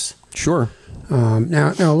Atlantis. Sure.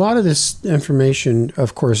 Now, a lot of this information,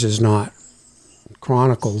 of course, is not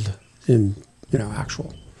chronicled in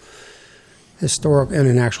actual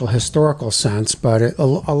historical sense, but a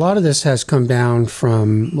lot of this has come down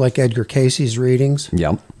from Edgar Casey's readings.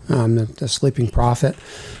 Yep. The Sleeping Prophet.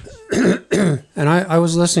 And I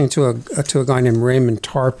was listening to a guy named Raymond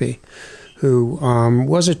Tarpey, who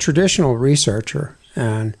was a traditional researcher,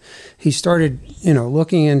 and he started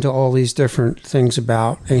looking into all these different things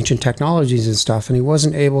about ancient technologies and stuff, and he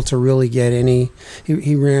wasn't able to really get any.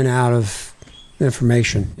 He ran out of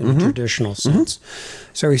information in mm-hmm. a traditional sense. Mm-hmm.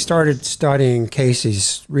 So he started studying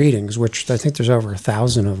Casey's readings, which I think there's over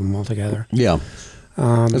 1,000 of them altogether. Yeah.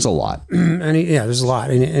 There's a lot. There's a lot.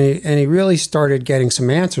 And he really started getting some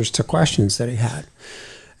answers to questions that he had.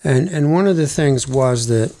 And one of the things was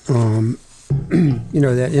that,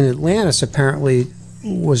 that in Atlantis apparently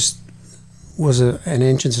was an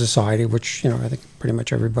ancient society, which, I think pretty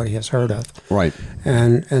much everybody has heard of. Right.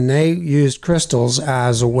 And they used crystals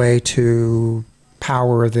as a way to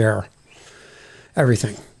power their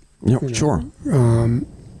everything. Yeah, sure.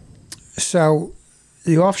 So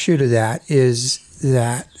the offshoot of that is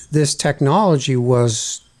that this technology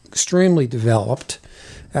was extremely developed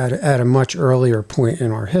at a much earlier point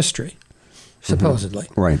in our history, supposedly.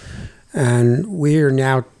 Mm-hmm. Right. And we are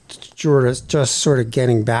now just sort of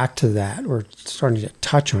getting back to that, or starting to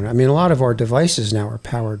touch on it. I mean, a lot of our devices now are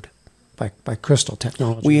powered by crystal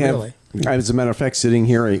technology. We have, really. as a matter of fact, sitting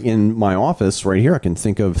here in my office right here, I can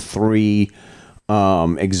think of 3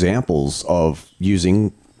 examples of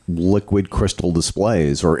using liquid crystal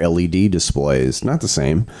displays or LED displays. Not the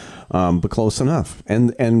same, but close enough.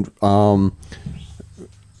 And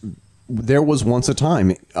there was once a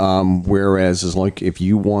time, whereas is like if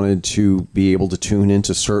you wanted to be able to tune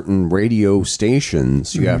into certain radio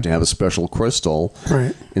stations, you have to have a special crystal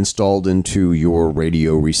installed into your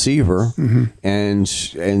radio receiver.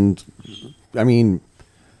 And I mean,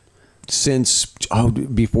 since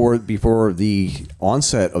before the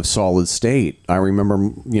onset of solid state, I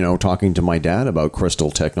remember talking to my dad about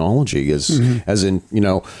crystal technology as in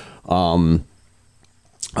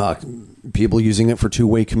people using it for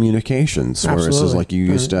two-way communications, whereas it's like you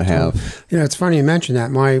used to have. It's funny you mentioned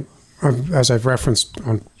that. As I've referenced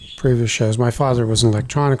on previous shows, my father was an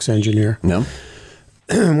electronics engineer. Yeah.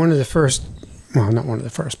 One of the first, well, not one of the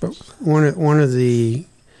first, but one of the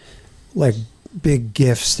like big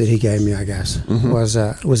gifts that he gave me, I guess, was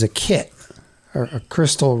a kit, a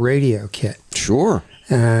crystal radio kit. Sure.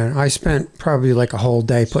 And I spent probably like a whole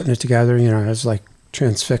day putting it together. I was like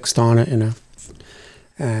transfixed on it,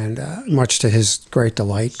 and much to his great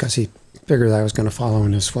delight, because he figured I was going to follow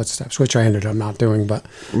in his footsteps, which I ended up not doing. But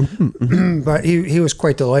but he was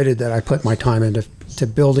quite delighted that I put my time into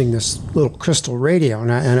building this little crystal radio,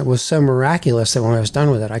 and it was so miraculous that when I was done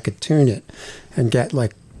with it, I could tune it and get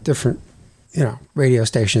like different radio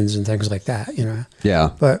stations and things like that. Yeah.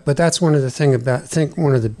 But that's one of the thing about, I think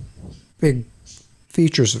one of the big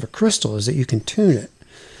features of a crystal is that you can tune it,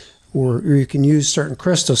 or you can use certain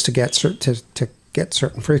crystals to get to get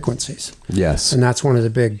certain frequencies. Yes. And that's one of the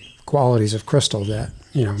big qualities of crystal that,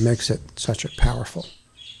 makes it such a powerful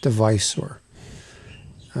device or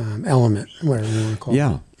element, whatever you want to call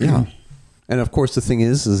it. Yeah. And of course, the thing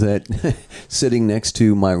is that sitting next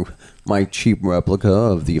to my cheap replica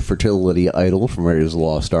of the fertility idol from Raiders of the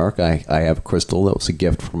Lost Ark, I have a crystal that was a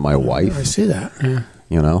gift from my wife. I see that.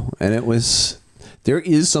 Yeah. And it was. There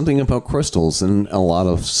is something about crystals, and a lot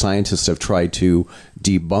of scientists have tried to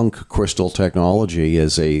debunk crystal technology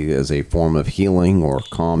as a form of healing or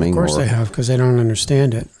calming. Of course they have, because they don't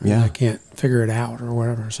understand it. Yeah. They can't figure it out or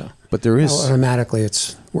whatever. So, but there is automatically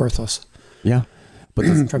it's worthless. Yeah, but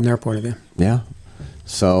from their point of view. Yeah.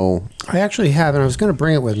 So I actually have, and I was going to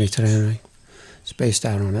bring it with me today, and I spaced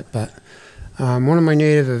out on it. But one of my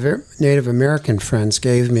Native American friends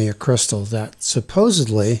gave me a crystal that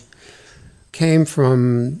supposedly came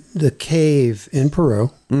from the cave in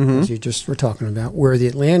Peru, as you just were talking about, where the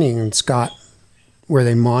Atlanteans where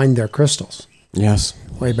they mined their crystals. Yes.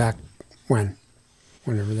 Way back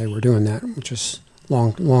whenever they were doing that, which is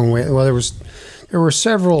long way. Well, there were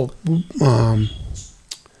several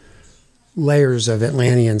layers of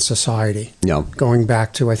Atlantean society. Yeah. Going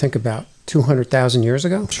back to, I think, about 200,000 years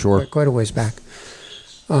ago. Sure. Quite a ways back.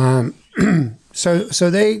 So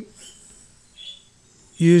they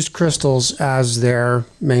used crystals as their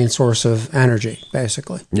main source of energy,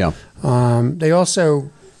 basically. Yeah. They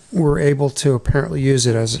also were able to apparently use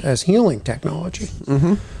it as healing technology,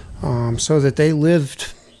 so that they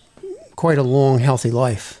lived quite a long, healthy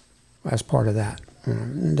life as part of that.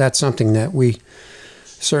 That's something that we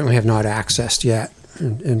certainly have not accessed yet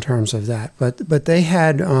in terms of that. But they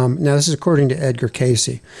had, now this is according to Edgar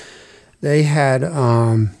Casey, they had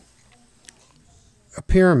a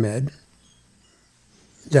pyramid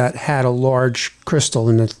that had a large crystal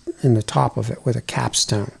in the top of it with a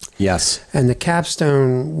capstone. Yes. And the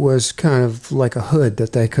capstone was kind of like a hood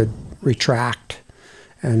that they could retract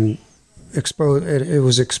and expose. It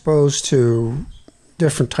was exposed to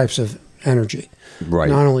different types of energy. Right.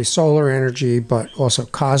 Not only solar energy, but also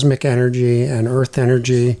cosmic energy and earth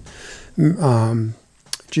energy,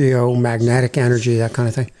 geomagnetic energy, that kind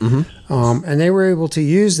of thing. And they were able to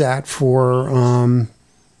use that for,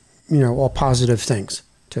 all positive things.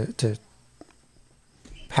 To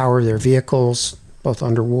power their vehicles, both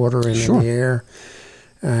underwater and in the air.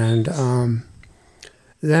 And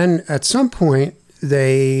then at some point,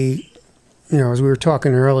 they, as we were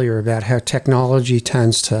talking earlier about how technology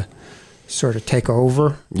tends to sort of take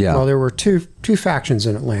over. Yeah. Well, there were two factions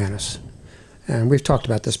in Atlantis. And we've talked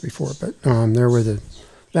about this before, but there were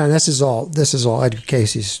and this is all Edgar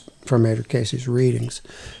Casey's readings.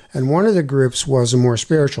 And one of the groups was a more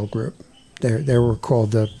spiritual group. They were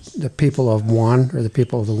called the people of one, or the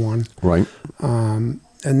people of the one. Right. And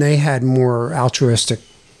they had more altruistic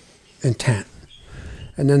intent.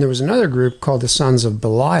 And then there was another group called the Sons of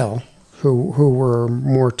Belial, who were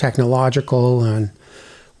more technological and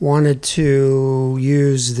wanted to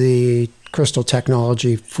use the crystal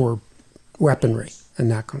technology for weaponry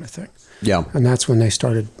and that kind of thing. Yeah. And that's when they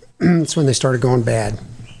started. That's when they started going bad.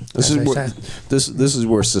 This is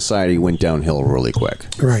where society went downhill really quick.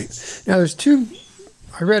 Right. Now there's two.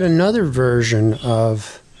 I read another version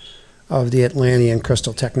of the Atlantean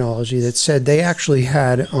crystal technology that said they actually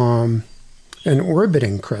had an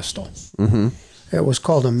orbiting crystal. Mm-hmm. It was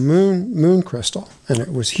called a moon crystal, and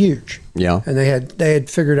it was huge. Yeah. And they had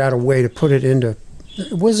figured out a way to put it into.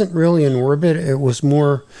 It wasn't really in orbit. It was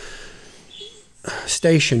more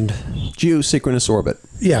stationed. Geosynchronous orbit.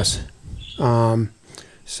 Yes.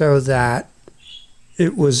 So that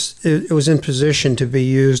it was in position to be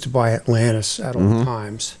used by Atlantis at all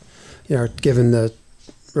times, given the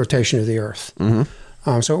rotation of the Earth.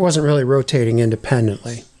 Mm-hmm. So it wasn't really rotating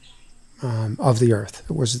independently of the Earth.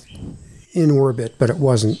 It was in orbit, but it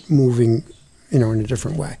wasn't moving, in a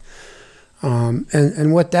different way.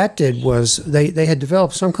 And what that did was they had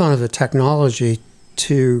developed some kind of a technology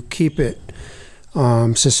to keep it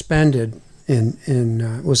suspended in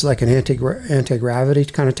it was like an anti-gravity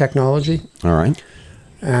kind of technology. All right.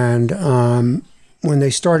 And when they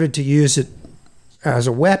started to use it as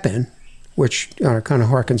a weapon, which kind of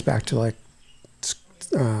harkens back to like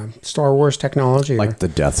Star Wars technology. Like the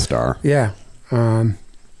Death Star. Yeah.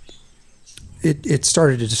 It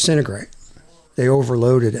started to disintegrate. They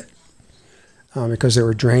overloaded it because they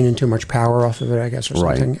were draining too much power off of it, I guess, or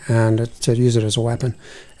something, and to use it as a weapon.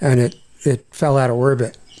 And it fell out of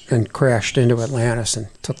orbit and crashed into Atlantis and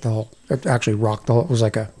took the whole. It actually rocked the whole. It was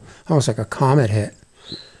like almost like a comet hit,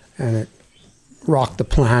 and it rocked the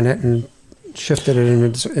planet and shifted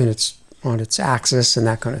it on its axis and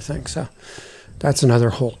that kind of thing. So that's another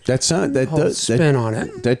whole. Spin on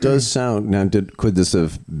it. That does sound. Now, could this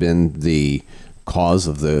have been the cause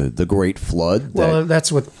of the Great Flood? Well,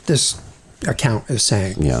 that's what this account is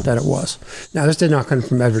saying. Yeah. That it was. Now, this did not come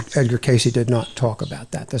from Edgar Casey. Did not talk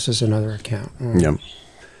about that. This is another account. Yeah.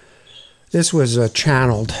 This was a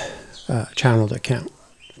channeled account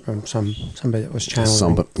from somebody that was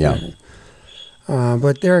channeling.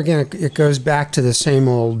 But there again, it goes back to the same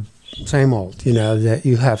old. That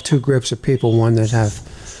you have two groups of people, one that have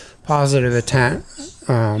positive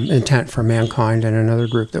intent for mankind, and another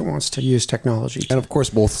group that wants to use technology. And of course,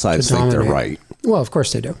 both sides think they're right. Well, of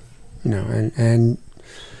course they do. And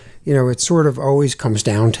it sort of always comes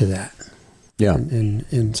down to that. Yeah.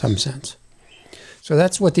 In some sense. So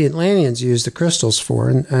that's what the Atlanteans used the crystals for,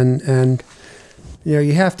 and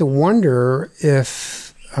you have to wonder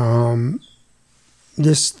if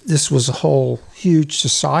this was a whole huge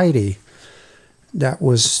society that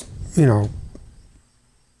was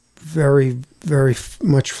very, very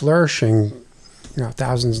much flourishing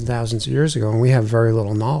thousands and thousands of years ago, and we have very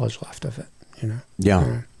little knowledge left of it.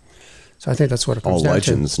 Yeah. So I think that's what it comes down to. All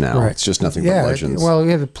legends now. Right. It's just nothing but legends. Well,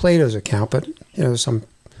 we have Plato's account, but there's a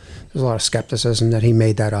lot of skepticism that he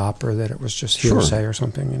made that up or that it was just hearsay or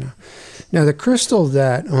something. Now the crystal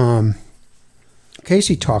that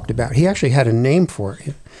Casey talked about, he actually had a name for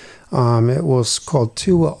it. It was called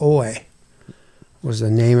Tuaoi, was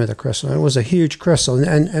the name of the crystal. It was a huge crystal,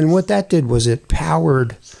 and what that did was it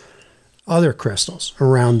powered other crystals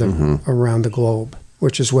around the globe,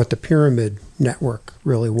 which is what the pyramid network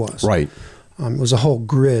really was. Right. It was a whole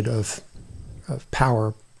grid of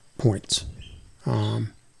power points.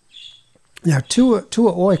 Now,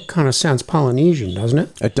 Tuaoi kind of sounds Polynesian, doesn't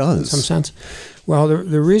it? It does. In some sense. Well,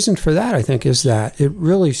 the reason for that, I think, is that it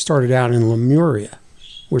really started out in Lemuria,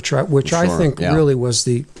 which I think really was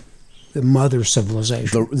the mother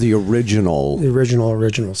civilization. The original. The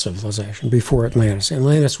original civilization before Atlantis.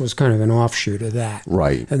 Atlantis was kind of an offshoot of that.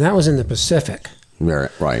 Right. And that was in the Pacific.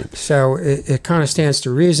 Right. So it kind of stands to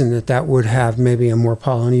reason that would have maybe a more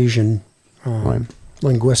Polynesian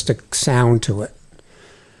linguistic sound to it.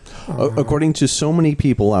 According to so many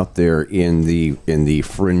people out there in the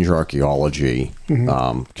fringe archaeology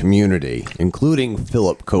community, including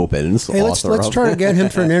Philip Coppens, let's try to get him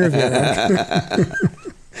for an interview.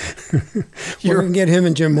 We're going to get him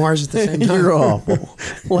and Jim Mars at the same time. You're awful.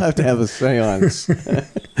 We'll have to have a seance.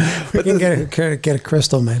 We can get a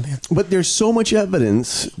crystal, maybe. But there's so much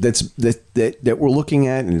evidence that we're looking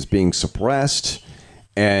at and is being suppressed,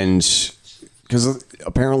 and because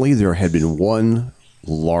apparently there had been one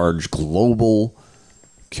large global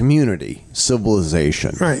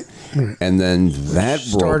civilization, right? And then that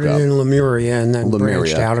started broke up. In Lemuria and then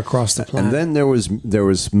branched out across the planet. And then there was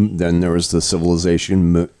the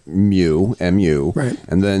civilization Mu, right?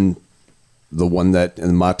 And then the one that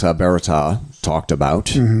Mata Berata talked about.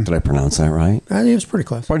 Mm-hmm. Did I pronounce that right? I think it was pretty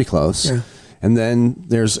close. Pretty close. Yeah. And then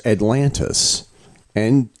there's Atlantis,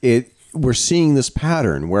 and it we're seeing this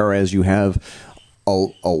pattern, whereas you have a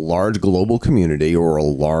large global community or a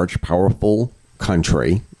large, powerful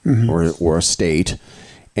country or a state,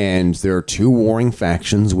 and there are two warring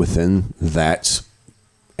factions within that,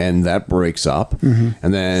 and that breaks up,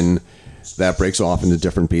 and then that breaks off into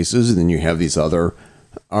different pieces, and then you have these other.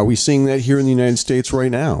 Are we seeing that here in the United States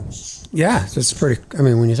right now? Yeah, that's pretty. I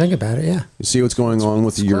mean, when you think about it, yeah. You see what's going on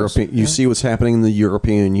with the European. You see what's happening in the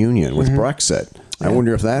European Union with Brexit. I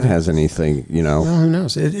wonder if that has anything. Well, who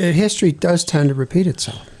knows? History does tend to repeat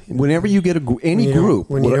itself. Whenever you get any group,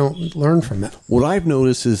 when you don't learn from it. What I've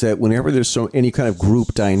noticed is that whenever there's any kind of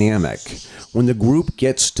group dynamic, when the group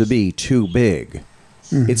gets to be too big,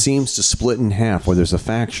 it seems to split in half, where there's a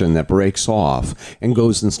faction that breaks off and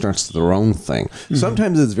goes and starts their own thing.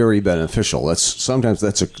 Sometimes it's very beneficial. Sometimes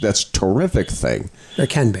that's a terrific thing. It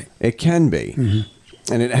can be. It can be.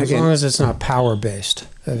 And as long as it's not power based.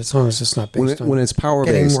 As long as it's not based on when it's power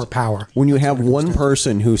getting based, more power. When you have one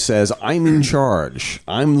person who says, "I'm in charge.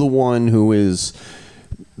 I'm the one who is."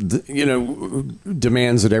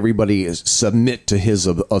 Demands that everybody submit to his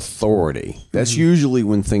authority. That's usually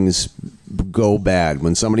when things go bad,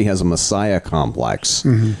 when somebody has a messiah complex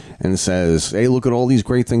and says, "Hey, look at all these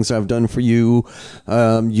great things I've done for you.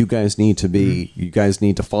 You guys need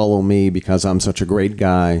to follow me because I'm such a great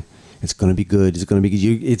guy. It's going to be good. It's going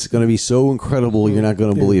to be so incredible. You're not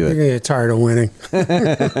going to believe it." You're going to get tired of winning.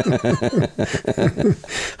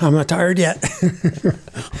 I'm not tired yet.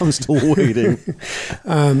 I'm still waiting.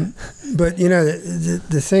 But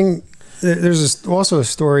the thing, there's also a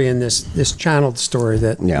story in this channeled story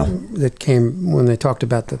that came when they talked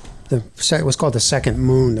about it was called the second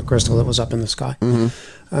moon, the crystal that was up in the sky.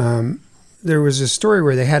 There was a story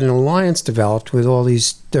where they had an alliance developed with all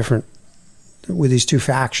these with these two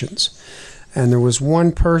factions, and there was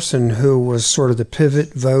one person who was sort of the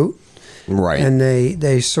pivot vote, right? And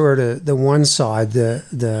they sort of, the one side,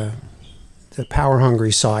 the power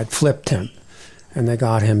hungry side, flipped him, and they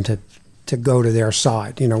got him to go to their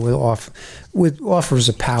side, with offers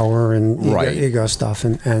of power and ego stuff,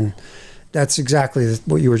 and that's exactly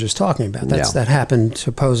what you were just talking about. That happened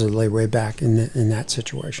supposedly way back in that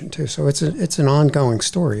situation too. So it's an ongoing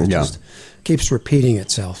story. It just keeps repeating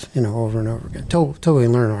itself, over and over again, till we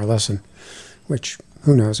learn our lesson, which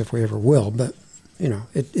who knows if we ever will. But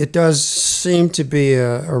it does seem to be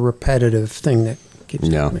a repetitive thing that keeps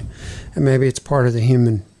happening, and maybe it's part of the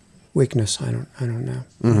human weakness. I don't know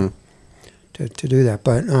to do that.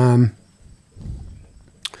 But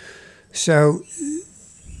so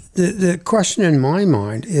the question in my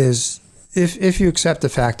mind is, if you accept the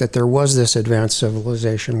fact that there was this advanced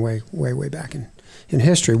civilization way back in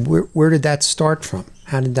history, where did that start from?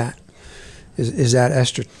 How did that? Is that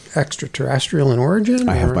extraterrestrial in origin?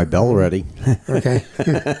 I have my bell ready. Okay.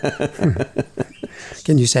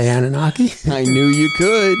 Can you say Anunnaki? I knew you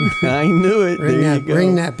could. I knew it.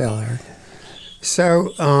 Ring that bell, Eric.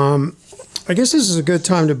 So I guess this is a good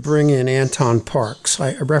time to bring in Anton Parks.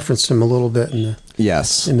 I referenced him a little bit in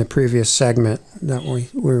the previous segment that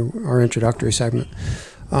our introductory segment.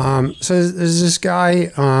 So there's this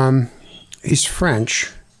guy. He's French,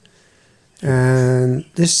 and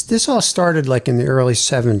this all started like in the early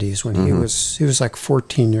 70s when he was like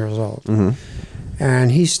 14 years old,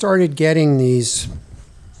 and he started getting these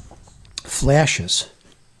flashes,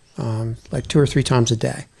 like 2 or 3 times a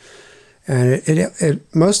day, and it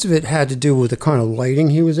most of it had to do with the kind of lighting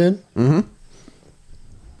he was in. It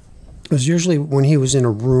was usually when he was in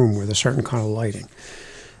a room with a certain kind of lighting,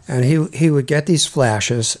 and he would get these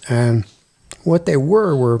flashes, and what they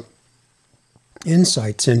were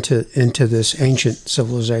insights into this ancient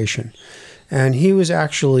civilization. And he was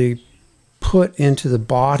actually put into the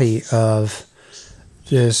body of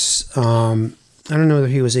this, I don't know if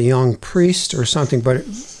he was a young priest or something, but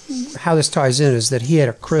how this ties in is that he had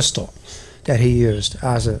a crystal that he used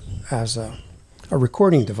as a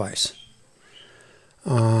recording device.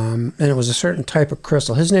 And it was a certain type of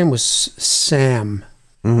crystal. His name was Sam,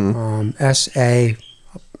 S-A-AM,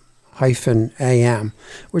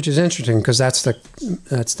 which is interesting because that's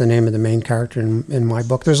the name of the main character in my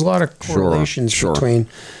book. There's a lot of correlations between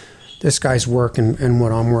this guy's work and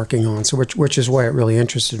what I'm working on, so which is why it really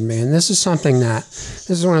interested me. And this is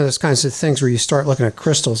one of those kinds of things where you start looking at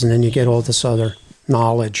crystals and then you get all this other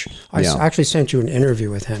knowledge. I actually sent you an interview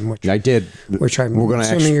with him, which I did, which I'm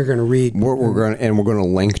assuming you're going to read. We're going to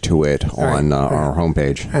link to it on our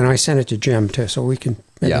homepage, and I sent it to Jim too, so we can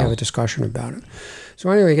maybe have a discussion about it. So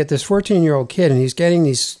anyway, you get this 14-year-old kid, and he's getting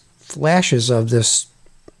these flashes of this.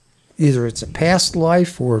 Either it's a past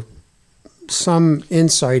life or some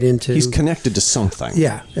insight into. He's connected to something.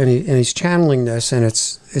 Yeah, and he's channeling this, and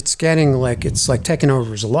it's getting like it's like taking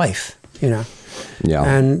over his life. you know. Yeah.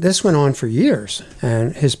 And this went on for years.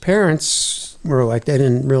 And his parents were like, they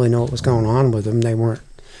didn't really know what was going on with him. They weren't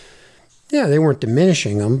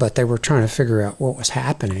diminishing him, but they were trying to figure out what was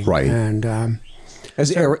happening. Right. And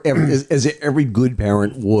as every good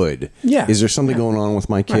parent would. Yeah. Is there something going on with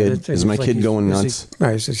my kid? Right, Is my like kid going nuts?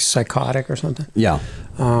 Is he psychotic or something? Yeah.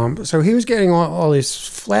 So he was getting all these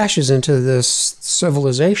flashes into this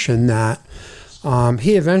civilization that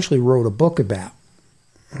he eventually wrote a book about,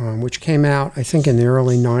 which came out, I think, in the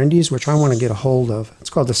early 90s, which I want to get a hold of. It's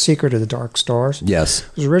called The Secret of the Dark Stars. Yes.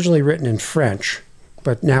 It was originally written in French,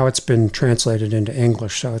 but now it's been translated into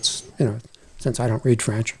English. So it's, since I don't read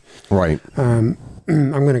French. Right. I'm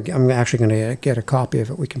actually going to get a copy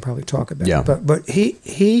of it. We can probably talk about it. But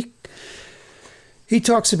he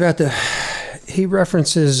talks about he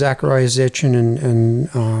references Zecharia Sitchin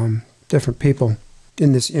and different people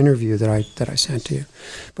in this interview that I sent to you.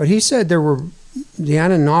 But he said the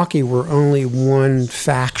Anunnaki were only one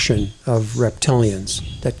faction of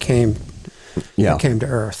reptilians that came to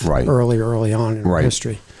Earth early on in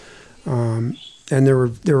history. And there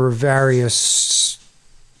were various.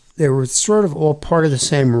 They were sort of all part of the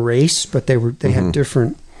same race, but they had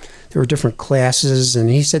different. There were different classes, and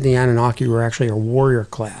he said the Anunnaki were actually a warrior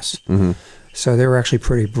class. Mm-hmm. So they were actually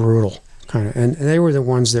pretty brutal, kind of, and they were the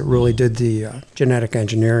ones that really did the genetic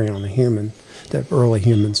engineering on the early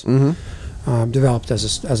humans, developed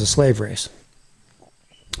as a slave race.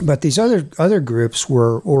 But these other groups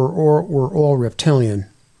were all reptilian,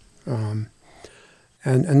 and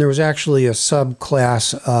there was actually a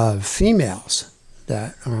subclass of females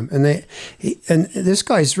that, and this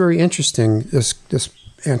guy's very interesting. This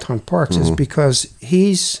Anton Parks is because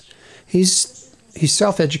he's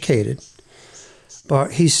self-educated,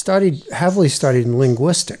 but he's heavily studied in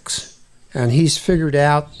linguistics, and he's figured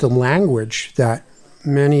out the language that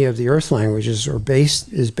many of the Earth languages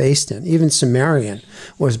is based in. Even Sumerian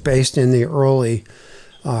was based in the early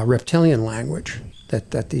reptilian language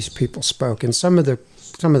that these people spoke, and some of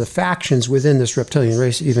the factions within this reptilian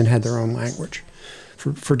race even had their own language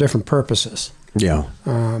for different purposes. Yeah.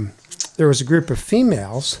 There was a group of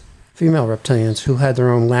female reptilians who had their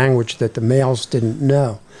own language that the males didn't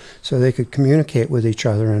know, so they could communicate with each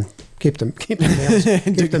other and keep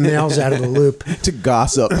the males out of the loop to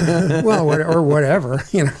gossip. Well, or whatever,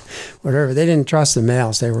 whatever. They didn't trust the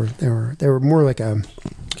males. They were more like a.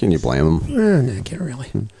 Can you blame them? No, I can't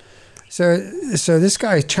really. So this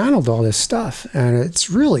guy channeled all this stuff, and it's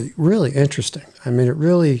really, really interesting. I mean, it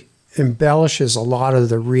really embellishes a lot of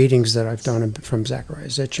the readings that I've done from Zecharia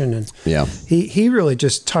Sitchin, and he really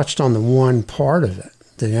just touched on the one part of it,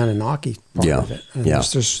 the Anunnaki part of it. And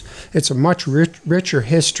it's a much richer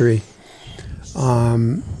history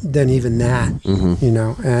than even that,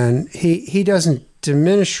 And he doesn't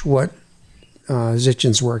diminish what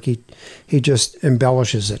Sitchin's work. He just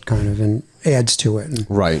embellishes it kind of and adds to it, and,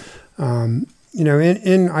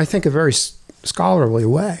 in I think a very scholarly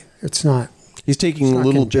way. It's not. He's taking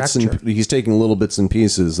little bits and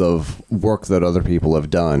pieces of work that other people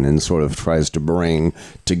have done and sort of tries to bring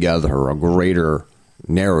together a greater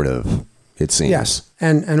narrative, it seems. Yes,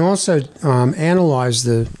 and also analyze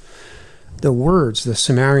the words, the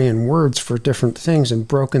Sumerian words for different things, and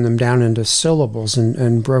broken them down into syllables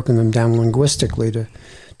and broken them down linguistically to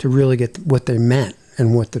really get what they meant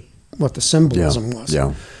and what the symbolism was.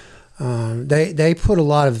 Yeah. They put a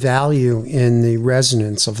lot of value in the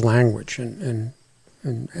resonance of language and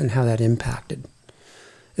how that impacted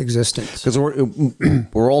existence. Because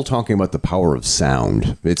we're all talking about the power of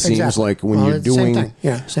sound. It seems like when you're doing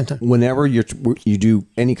same thing. Whenever you do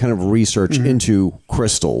any kind of research into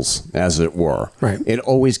crystals, as it were, it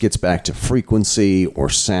always gets back to frequency or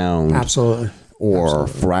sound,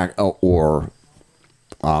 or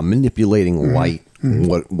manipulating light,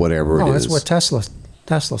 whatever it is. That's what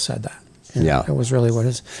Tesla said that. It was really what it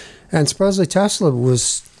is. And supposedly Tesla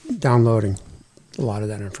was downloading a lot of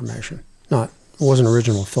that information. It wasn't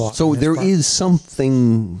original thought. So there is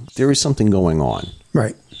something going on.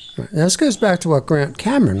 Right. And this goes back to what Grant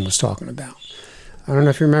Cameron was talking about. I don't know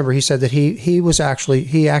if you remember, he said that he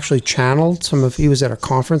actually channeled he was at a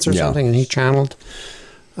conference or something, and he channeled,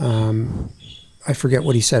 I forget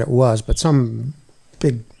what he said it was, but some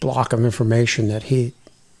big block of information that he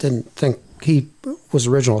didn't think he was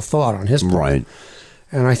original thought on his part. Right.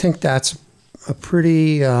 And I think that's a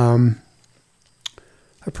pretty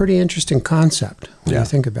interesting concept when you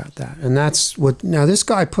think about that. And that's now this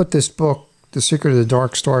guy put this book, The Secret of the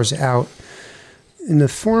Dark Stars, out in the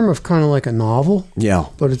form of kind of like a novel. Yeah.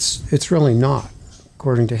 But it's really not.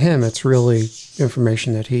 According to him, it's really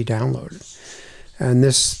information that he downloaded. And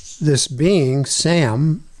this being,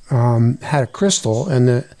 Sam, had a crystal,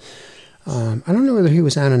 and I don't know whether he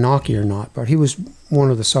was Anunnaki or not, but he was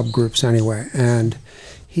one of the subgroups anyway. And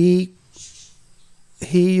he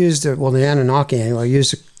used the Anunnaki anyway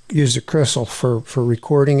used a crystal for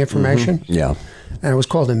recording information. Mm-hmm. Yeah. And it was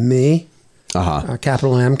called a Me, Uh-huh.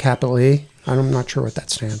 capital M, capital E. I'm not sure what that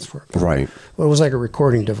stands for. Right. Well, it was like a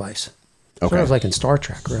recording device. Okay. Sort of like in Star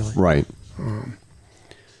Trek, really. Right.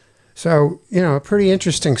 So, a pretty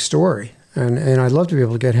interesting story. And I'd love to be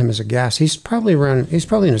able to get him as a guest. He's probably in his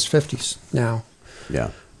 50s now. Yeah.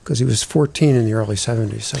 Because he was 14 in the early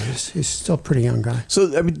 70s. So he's still a pretty young guy.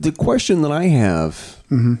 So, I mean, the question that I have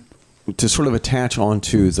to sort of attach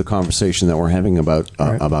onto the conversation that we're having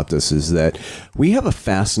about this is that we have a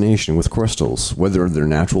fascination with crystals, whether they're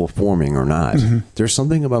natural forming or not. There's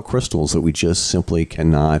something about crystals that we just simply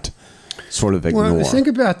cannot sort of ignore. Well, think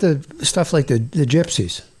about the stuff like the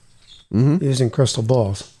gypsies using crystal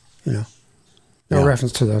balls. No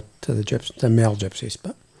reference to the male gypsies,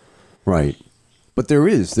 but right. But there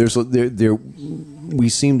we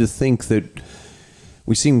seem to think that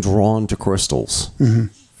we seem drawn to crystals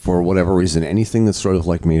for whatever reason. Anything that's sort of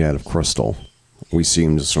like made out of crystal, we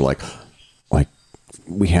seem to sort of like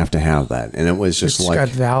we have to have that. And it was just it's got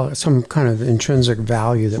value, some kind of intrinsic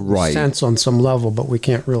value that we sense on some level, but we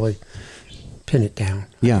can't really pin it down.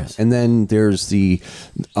 I guess. And then there's the,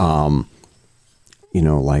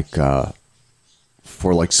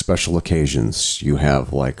 for like special occasions, you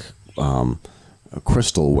have like a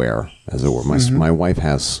crystalware, as it were. My wife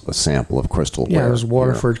has a sample of crystalware. Yeah, it was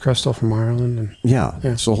Waterford crystal from Ireland. And,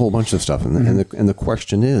 it's a whole bunch of stuff. And the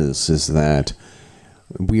question is that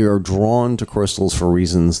we are drawn to crystals for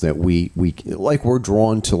reasons that we like. We're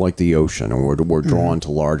drawn to like the ocean, or we're drawn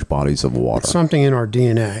to large bodies of water. It's something in our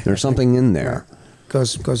DNA. There's something in there.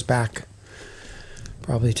 Goes back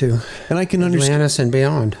probably to and I can understand Atlantis and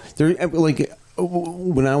beyond. There, like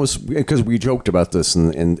when I was, because we joked about this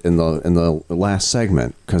in the last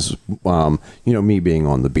segment, because me being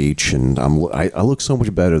on the beach, and I look so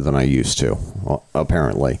much better than I used to.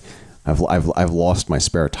 Apparently, I've lost my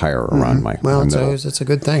spare tire around my middle. It's a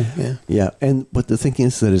good thing. Yeah. But the thing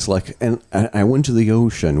is that it's like, and I went to the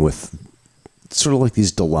ocean with sort of like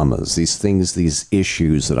these dilemmas, these things, these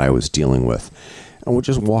issues that I was dealing with. And we're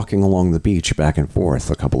just walking along the beach back and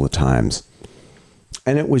forth a couple of times.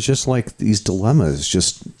 And it was just like these dilemmas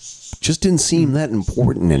just didn't seem that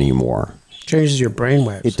important anymore. Changes your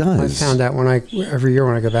brainwaves. It does. I found that every year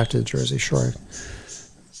when I go back to the Jersey Shore,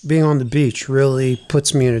 being on the beach really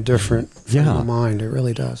puts me in a different frame of mind. It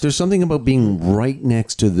really does. There's something about being right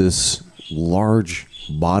next to this large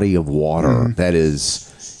body of water that is...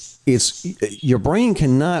 your brain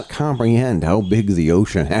cannot comprehend how big the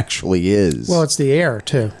ocean actually is. Well, it's the air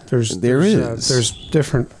too. There's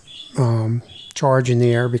different charge in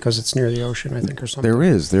the air because it's near the ocean, I think, or something. There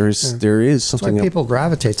is something. That's why people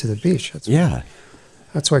gravitate to the beach.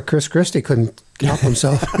 That's why Chris Christie couldn't help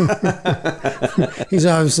himself. He's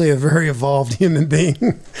obviously a very evolved human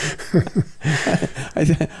being.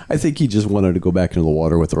 I think he just wanted to go back into the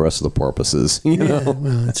water with the rest of the porpoises. Well,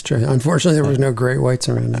 that's true. Unfortunately, there was no great whites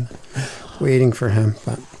around waiting for him.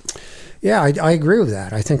 But yeah, I agree with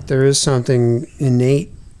that. I think there is something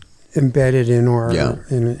innate embedded in our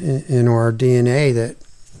in our DNA that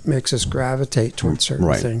makes us gravitate towards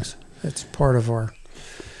certain things. It's part of our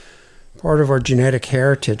genetic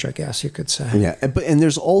heritage, I guess you could say. Yeah, and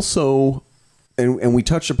there's also, and we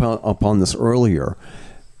touched upon this earlier,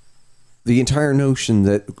 the entire notion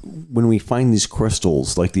that when we find these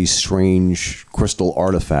crystals, like these strange crystal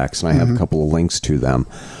artifacts, and I have a couple of links to them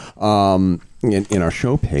in our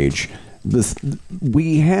show page,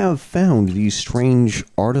 we have found these strange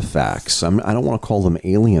artifacts. I don't want to call them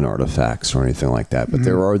alien artifacts or anything like that, but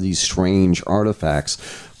there are these strange artifacts,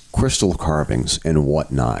 crystal carvings and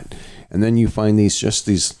whatnot. And then you find these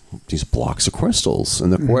blocks of crystals.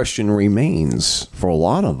 And the question remains for a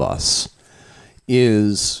lot of us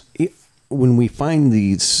is when we find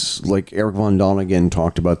these, like Eric Von Donigan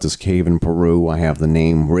talked about this cave in Peru. I have the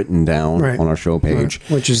name written down on our show page.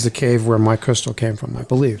 Right. Which is the cave where my crystal came from, I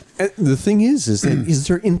believe. And the thing is that is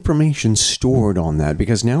there information stored on that?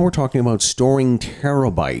 Because now we're talking about storing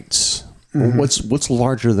terabytes. What's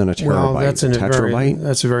larger than a terabyte? Well, that's a tetrabyte?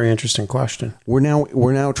 That's a very interesting question. We're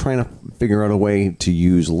now trying to figure out a way to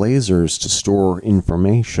use lasers to store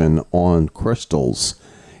information on crystals.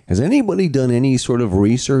 Has anybody done any sort of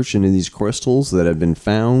research into these crystals that have been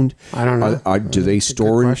found? I don't know. Do they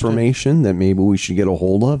store information that maybe we should get a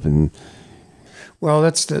hold of? And well,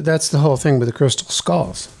 that's the whole thing with the crystal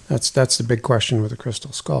skulls. That's the big question with the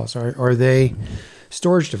crystal skulls. Are they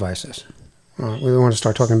storage devices? We want to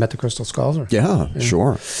start talking about the crystal skulls? Yeah,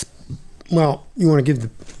 sure. Well, you want to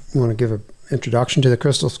give introduction to the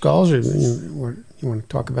crystal skulls, or you want to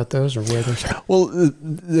talk about those, or where there's Well,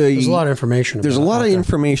 there's a lot of information. There's a lot of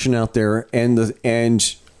information out there, and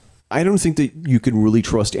I don't think that you can really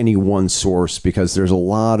trust any one source, because there's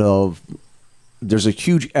a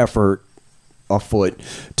huge effort afoot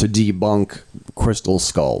to debunk crystal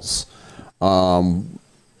skulls,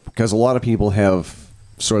 because a lot of people have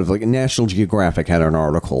sort of like National Geographic had an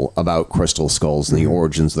article about crystal skulls and the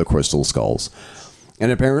origins of the crystal skulls.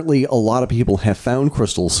 And apparently a lot of people have found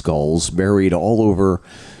crystal skulls buried all over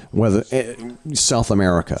South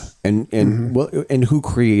America, and who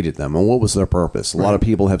created them and what was their purpose. A lot of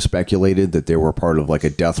people have speculated that they were part of like a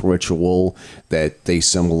death ritual, that they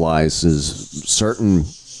symbolize as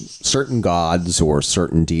certain gods or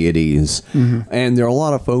certain deities. And there are a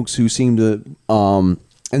lot of folks who seem to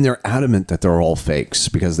and they're adamant that they're all fakes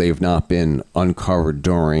because they've not been uncovered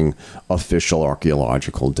during official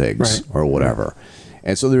archaeological digs or whatever.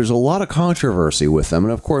 And so there's a lot of controversy with them.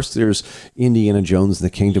 And of course, there's Indiana Jones and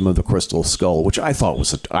the Kingdom of the Crystal Skull, which I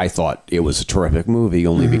thought it was a terrific movie,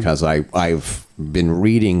 only because I've been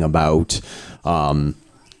reading about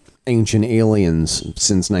ancient aliens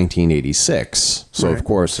since 1986. So of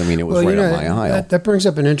course, I mean, it was up my aisle. That brings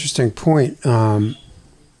up an interesting point.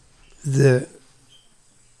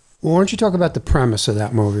 Why don't you talk about the premise of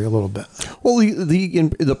that movie a little bit? Well,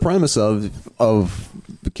 the premise of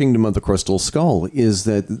the Kingdom of the Crystal Skull is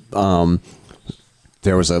that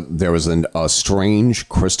there was a strange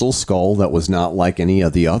crystal skull that was not like any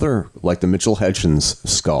of the other, like the Mitchell Hedges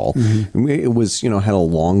skull. It was, had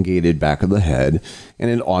elongated back of the head,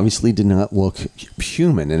 and it obviously did not look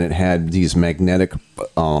human, and it had these magnetic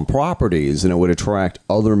properties, and it would attract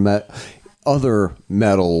other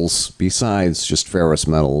metals besides just ferrous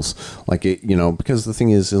metals, like it, because the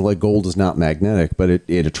thing is like gold is not magnetic, but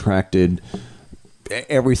it attracted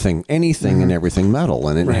anything and everything metal,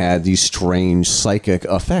 and it had these strange psychic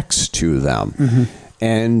effects to them.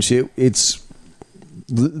 And it's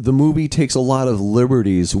the movie takes a lot of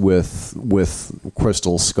liberties with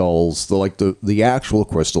crystal skulls, the actual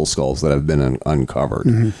crystal skulls that have been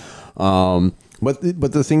uncovered. But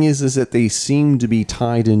the thing is that they seem to be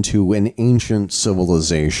tied into an ancient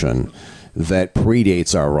civilization that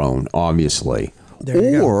predates our own, obviously. There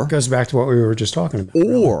you go. It goes back to what we were just talking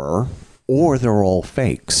about. Or they're all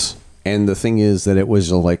fakes. And the thing is that it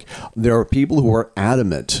was like, there are people who are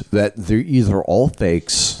adamant that they're either all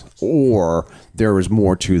fakes or there is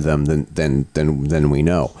more to them than we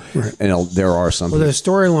know. Right. And there are some. Well, the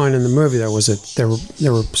storyline in the movie was that they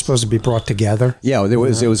were supposed to be brought together. Yeah, it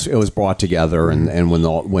was brought together, and when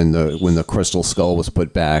the crystal skull was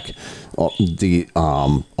put back, all the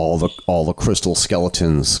crystal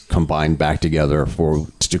skeletons combined back together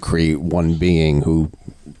to create one being who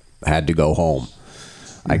had to go home,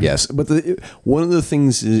 I guess. But one of the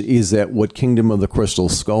things is that what Kingdom of the Crystal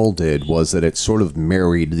Skull did was that it sort of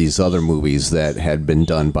married these other movies that had been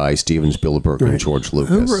done by Steven Spielberg and George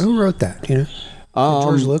Lucas. Who wrote that?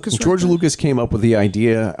 George Lucas. George Lucas came up with the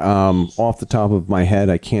idea. Off the top of my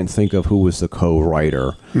head, I can't think of who was the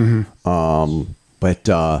co-writer. But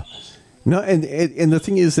no, and the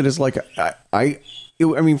thing is that it's like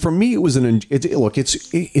I mean, for me, it was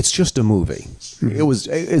it's just a movie.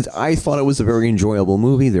 I thought it was a very enjoyable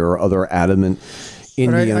movie. There are other adamant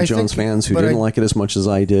Indiana Jones fans who didn't like it as much as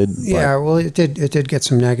I did. Yeah, well, it did get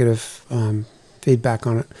some negative feedback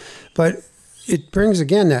on it. But it brings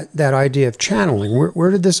again that idea of channeling. Where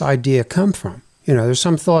did this idea come from? There's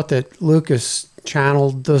some thought that Lucas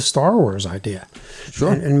channeled the Star Wars idea.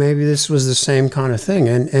 Sure. And maybe this was the same kind of thing.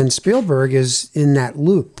 And Spielberg is in that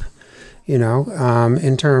loop.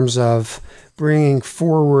 In terms of bringing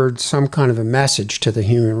forward some kind of a message to the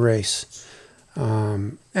human race.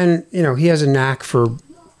 And he has a knack for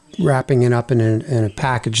wrapping it up in a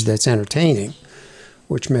package that's entertaining,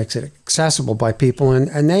 which makes it accessible by people.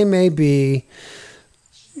 And they may be,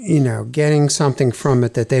 getting something from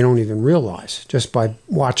it that they don't even realize just by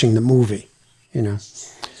watching the movie,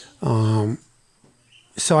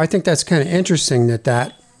 So I think that's kind of interesting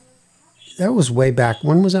that was way back.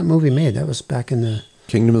 When was that movie made? That was back in the...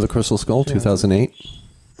 Kingdom of the Crystal Skull, 2008.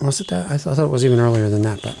 Was it that? I thought it was even earlier than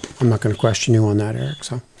that, but I'm not going to question you on that, Eric.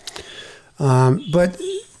 So, but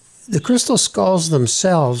the crystal skulls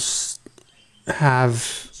themselves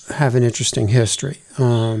have an interesting history.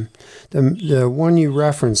 The one you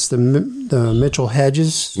referenced, the Mitchell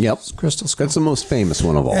Hedges crystal skull. That's the most famous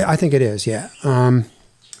one of all. I think it is, yeah.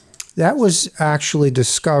 That was actually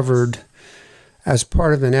discovered as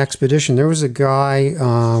part of an expedition. There was a guy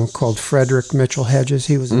called Frederick Mitchell Hedges.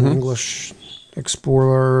 He was an English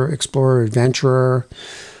explorer, adventurer,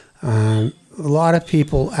 lot of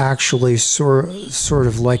people actually sort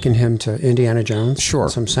of liken him to Indiana Jones. Sure. In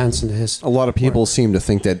some sense into his. A lot of people seem to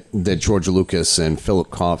think that George Lucas and Philip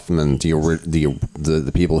Kaufman,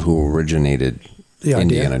 the people who originated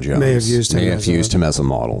Indiana Jones, may have used him as a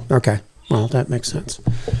model. Okay. Well, that makes sense.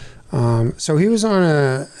 So he was on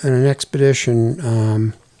an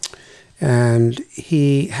expedition, and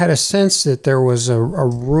he had a sense that there was a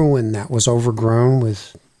ruin that was overgrown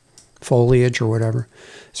with foliage or whatever.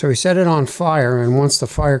 So he set it on fire, and once the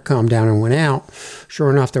fire calmed down and went out, sure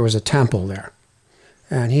enough, there was a temple there.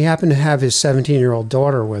 And he happened to have his 17-year-old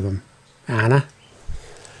daughter with him, Anna.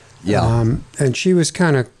 Yeah. And she was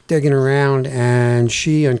kind of digging around, and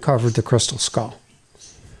she uncovered the crystal skull.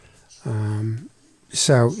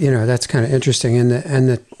 So, that's kind of interesting.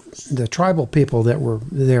 And the tribal people that were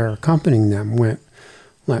there accompanying them went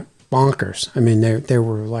bonkers. I mean, they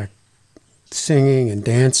were like singing and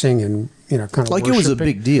dancing and, kind of like worshiping. It was a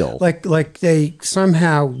big deal. Like they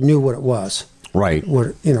somehow knew what it was. Right.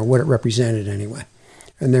 What it represented anyway.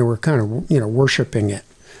 And they were kind of, worshiping it.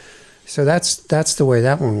 So that's the way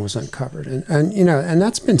that one was uncovered. And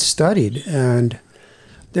that's been studied, and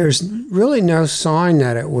there's really no sign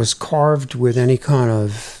that it was carved with any kind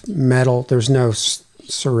of metal. There's no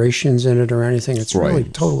serrations in it or anything. It's really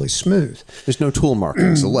totally smooth. There's no tool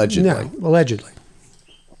markings, allegedly. No, allegedly.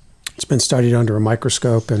 It's been studied under a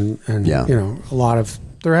microscope, and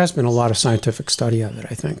there has been a lot of scientific study of it,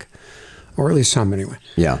 I think, or at least some anyway.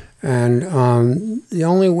 Yeah. And the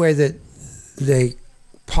only way that they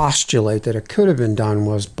postulate that it could have been done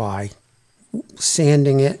was by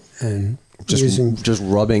sanding it and just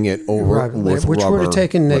rubbing it over with which rubber, would have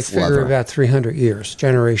taken, they figure, leather. about 300 years,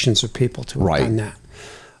 generations of people to have done that.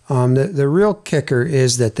 The real kicker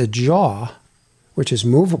is that the jaw, which is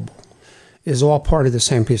movable, is all part of the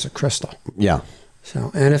same piece of crystal. Yeah. So,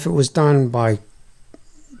 and if it was done by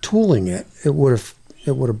tooling it, it would have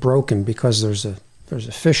broken because there's a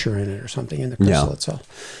fissure in it or something in the crystal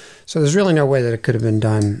itself. So there's really no way that it could have been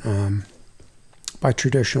done by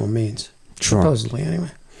traditional means, supposedly anyway.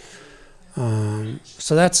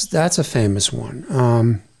 So that's a famous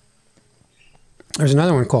one. There's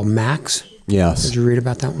another one called Max. Yes. Did you read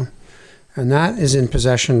about that one? And that is in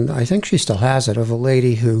possession, I think she still has it, of a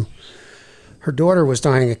lady who, her daughter was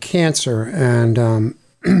dying of cancer, and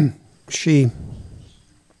she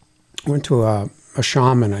went to a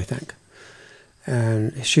shaman, I think.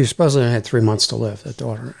 And she supposedly only had 3 months to live, that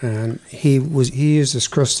daughter. And he used this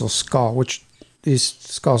crystal skull, which these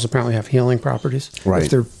skulls apparently have healing properties.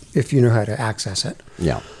 Right. If you know how to access it.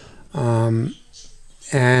 Yeah.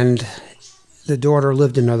 And the daughter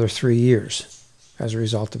lived another 3 years as a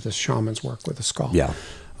result of this shaman's work with the skull. Yeah.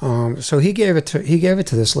 So he gave it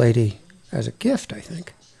to this lady as a gift, I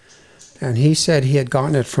think. And he said he had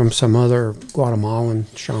gotten it from some other Guatemalan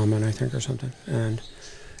shaman, I think, or something. And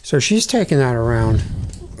so she's taking that around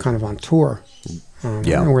kind of on tour. I don't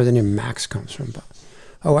know where the name Max comes from. But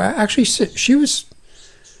actually, she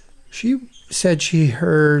said she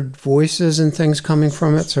heard voices and things coming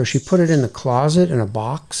from it, so she put it in the closet in a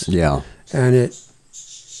box. Yeah. And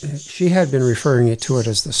she had been referring to it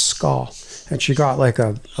as the skull. And she got like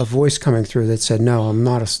a voice coming through that said, "No, I'm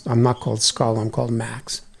not called Skull, I'm called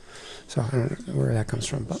Max." So I don't know where that comes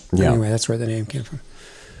from, but anyway, that's where the name came from.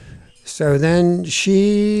 So then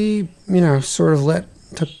she, sort of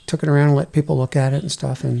took it around and let people look at it and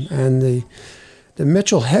stuff. And the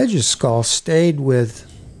Mitchell Hedges skull stayed with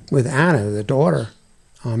Anna, the daughter,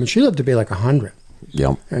 and she lived to be like 100.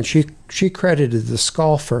 Yeah. And she credited the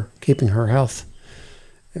skull for keeping her health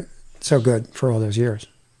so good for all those years.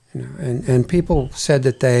 And people said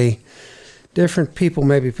that different people,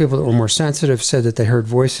 maybe people that were more sensitive, said that they heard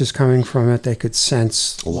voices coming from it. They could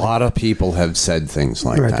sense. A lot of people have said things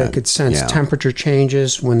like that. They could sense temperature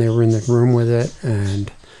changes when they were in the room with it.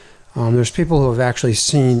 And there's people who have actually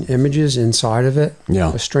seen images inside of it,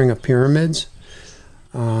 a string of pyramids,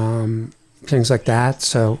 things like that.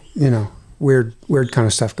 So, weird kind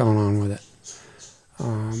of stuff going on with it.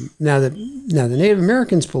 Now the Native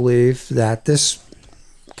Americans believe that this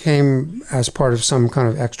came as part of some kind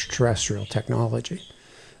of extraterrestrial technology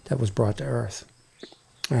that was brought to Earth.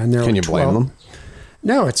 And there Can you blame them?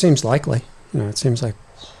 No, it seems likely. It seems like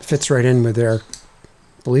it fits right in with their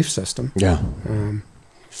belief system. Yeah.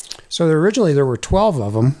 So originally there were 12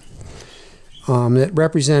 of them that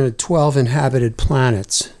represented 12 inhabited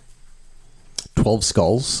planets. 12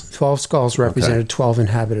 skulls? 12 skulls represented 12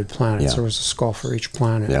 inhabited planets. Yeah. There was a skull for each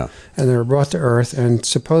planet. Yeah. And they were brought to Earth, and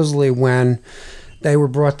supposedly when they were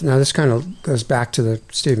brought. Now this kind of goes back to the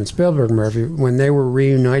Steven Spielberg movie. When they were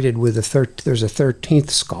reunited with there's a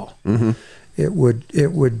 13th skull. Mm-hmm. It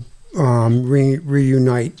would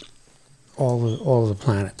reunite all of the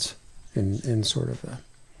planets in sort of a,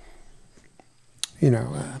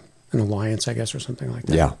 an alliance, I guess, or something like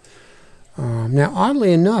that. Yeah. Now,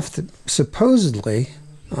 oddly enough, supposedly,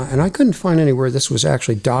 and I couldn't find anywhere this was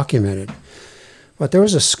actually documented, but there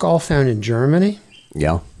was a skull found in Germany.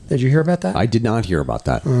 Yeah. Did you hear about that? I did not hear about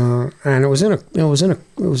that. And it was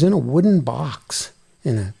in a wooden box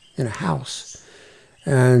in a house,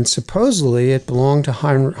 and supposedly it belonged to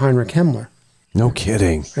Heinrich Himmler. No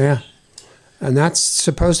kidding. Yeah, and that's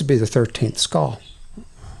supposed to be the 13th skull.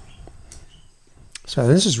 So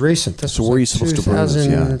this is recent. This So was where are you supposed to bring this?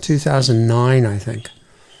 Yeah. 2009, I think.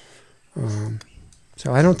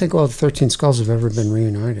 So I don't think all the 13 skulls have ever been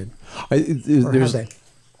reunited. Or have they?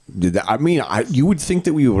 I mean, you would think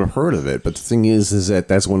that we would have heard of it, but the thing is that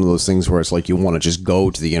that's one of those things where it's like you want to just go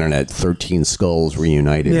to the internet, 13 skulls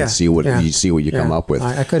reunited, and see what you come up with.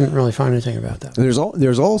 I couldn't really find anything about that. There's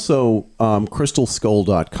also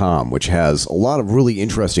crystalskull.com, which has a lot of really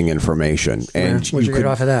interesting information. And what'd you get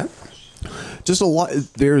off of that? Just a lot.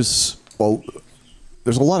 There's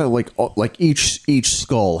a lot of like each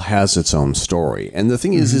skull has its own story, and the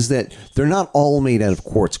thing is that they're not all made out of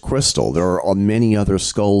quartz crystal. There are many other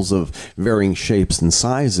skulls of varying shapes and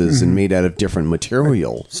sizes and made out of different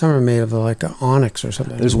material. Some are made of like an onyx or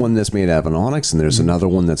something. There's one that's made out of an onyx, and there's another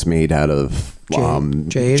one that's made out of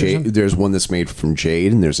jade. There's one that's made from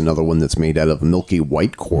jade, and there's another one that's made out of milky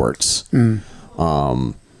white quartz.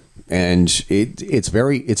 And it's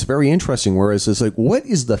very interesting. Whereas it's like, what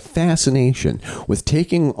is the fascination with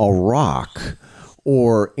taking a rock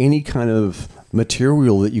or any kind of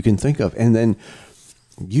material that you can think of, and then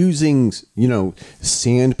using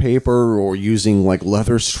sandpaper or using like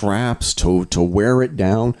leather straps to wear it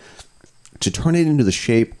down to turn it into the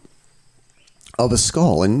shape of a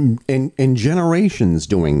skull, and generations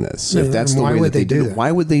doing this. If that's the way that they do it,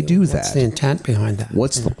 why would they do that? What's the intent behind that?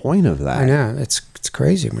 What's the point of that? I know, it's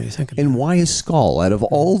crazy when you think about it. And why a skull? Out of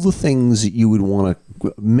all the things that you would want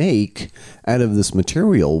to make out of this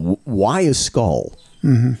material, why a skull?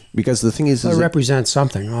 Because the thing is, it represents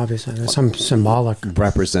something. Obviously, there's some symbolic.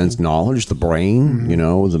 Represents knowledge, the brain.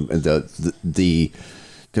 The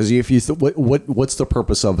because if you what's the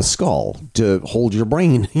purpose of a skull? To hold your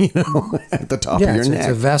brain, at the top of your neck. It's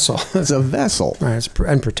a vessel. It's a vessel, right?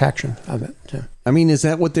 And protection of it too. I mean, is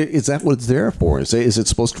that what it's there for? Is it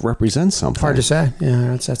supposed to represent something? Hard to say.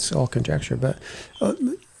 Yeah, that's all conjecture. But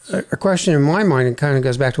a question in my mind, and kind of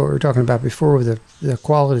goes back to what we were talking about before with the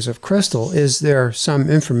qualities of crystal. Is there some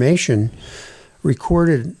information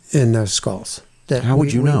recorded in those skulls? How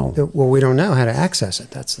would you know? We don't know how to access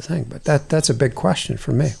it. That's the thing. But that's a big question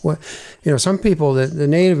for me. Some people, the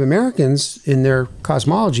Native Americans in their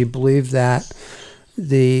cosmology believe that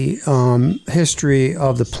the history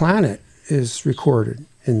of the planet is recorded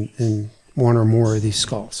in one or more of these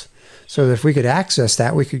skulls. So that if we could access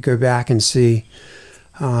that, we could go back and see,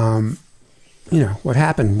 what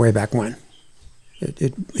happened way back when.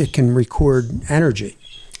 It can record energy.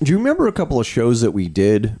 Do you remember a couple of shows that we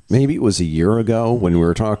did? Maybe it was a year ago when we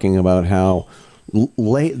were talking about how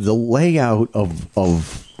the layout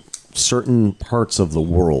of certain parts of the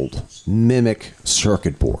world mimic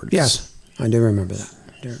circuit boards. Yes, I do remember that.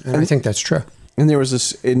 And I think that's true. And there was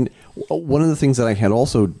this, and one of the things that I had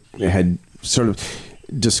also had sort of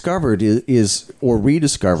discovered is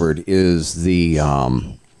rediscovered is the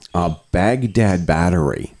Baghdad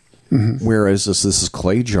battery. Whereas this is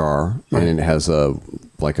clay jar, and it has a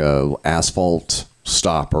asphalt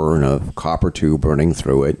stopper and a copper tube running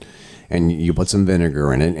through it, and you put some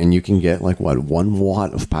vinegar in it, and you can get 1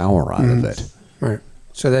 watt of power out of it. Right.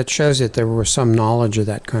 So that shows that there was some knowledge of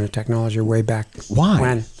that kind of technology way back. Why?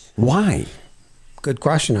 When? Why? Good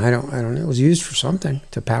question. I don't know. It was used for something,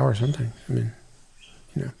 to power something. I mean,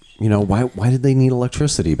 why did they need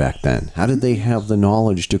electricity back then? How did they have the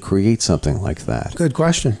knowledge to create something like that? Good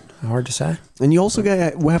question. Hard to say. And you also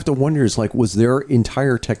have to wonder, was their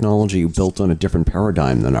entire technology built on a different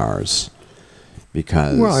paradigm than ours?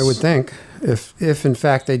 Because I would think if in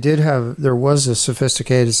fact there was a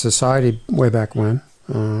sophisticated society way back when,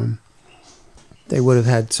 they would have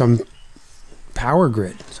had some power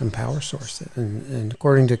grid, some power source, and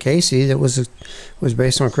according to Casey, that was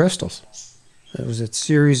based on crystals. It was a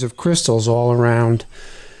series of crystals all around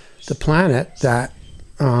the planet that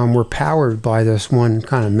were powered by this one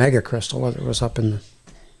kind of mega crystal, whether it was up in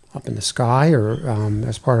the sky or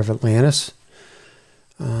as part of Atlantis,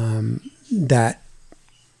 that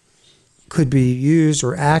could be used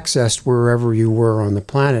or accessed wherever you were on the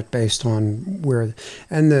planet based on where,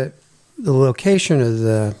 and the location of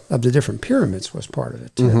the different pyramids was part of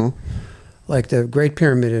it too. Like the Great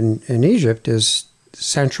Pyramid in Egypt is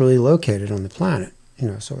centrally located on the planet,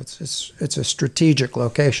 So it's a strategic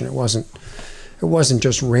location. It wasn't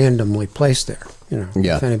just randomly placed there.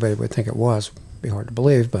 Yeah. If anybody would think it was, it'd be hard to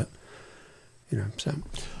believe, but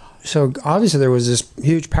so obviously there was this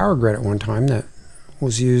huge power grid at one time that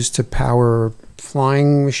was used to power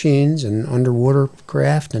flying machines and underwater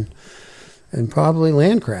craft and probably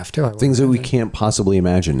land craft too. Things that we can't possibly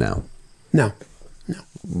imagine now. No.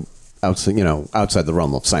 Outside the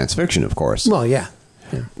realm of science fiction, of course. Well, yeah.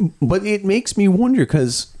 But it makes me wonder,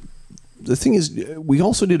 because the thing is, we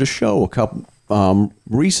also did a show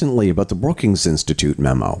recently about the Brookings Institute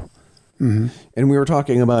memo. Mm-hmm. And we were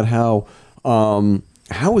talking about how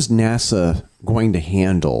is NASA going to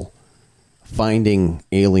handle finding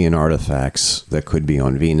alien artifacts that could be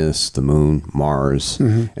on Venus, the Moon, Mars,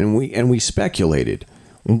 and we speculated,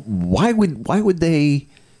 why would they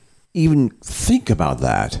even think about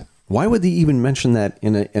that? Why would they even mention that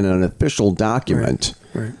in an official document?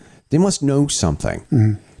 Right. They must know something.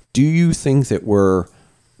 Mm-hmm. Do you think that we're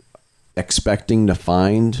expecting to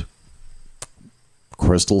find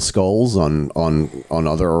crystal skulls on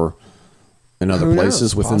other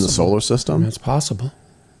places within the solar system? It's possible.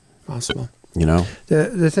 Possible.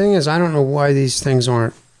 The thing is, I don't know why these things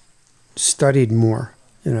aren't studied more.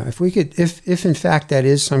 If we could, if in fact that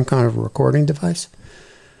is some kind of recording device,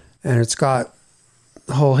 and it's got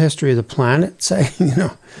the whole history of the planet, say,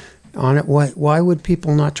 on it, why would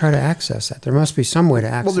people not try to access that? There must be some way to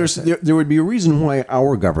access it. There would be a reason why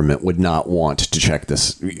our government would not want to check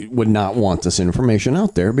this, would not want this information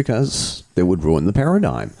out there, because it would ruin the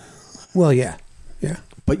paradigm. Well, yeah.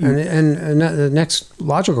 But and the next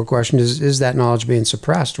logical question is that knowledge being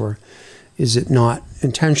suppressed, or is it not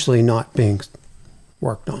intentionally not being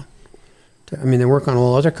worked on? I mean, they work on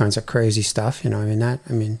all other kinds of crazy stuff. To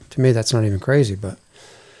me, that's not even crazy. But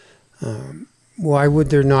why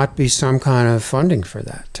would there not be some kind of funding for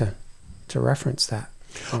that to reference that?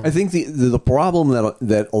 I think the problem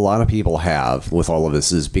that a lot of people have with all of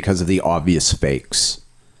this is because of the obvious fakes.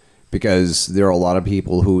 Because there are a lot of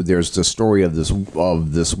people who, there's the story of this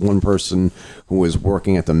one person who was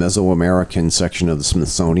working at the Mesoamerican section of the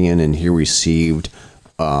Smithsonian, and he received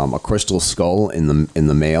a crystal skull in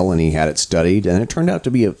the mail, and he had it studied, and it turned out to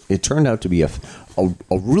be a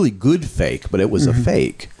really good fake, but it was a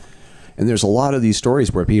fake. And there's a lot of these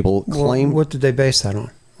stories where people claim. Well, what did they base that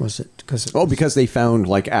on? Was it because they found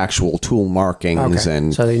like actual tool markings,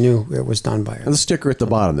 and so they knew it was done by. And the sticker at the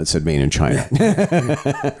bottom that said "Made in China."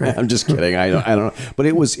 Right. I'm just kidding. I don't know. But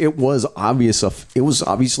it was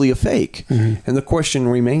obviously a fake. Mm-hmm. And the question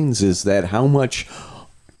remains: is that how much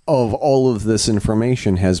of all of this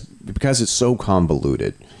information has, because it's so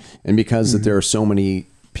convoluted, and because that there are so many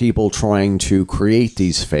people trying to create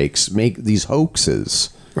these fakes, make these hoaxes,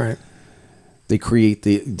 right? They create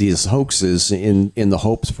these hoaxes in the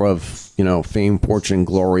hopes of fame, fortune,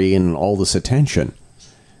 glory, and all this attention.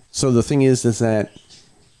 So the thing is that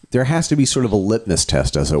there has to be sort of a litmus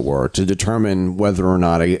test, as it were, to determine whether or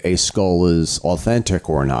not a skull is authentic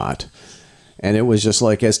or not. And it was just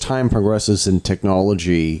like, as time progresses and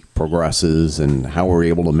technology progresses, and how we're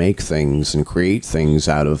able to make things and create things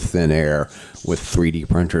out of thin air with 3D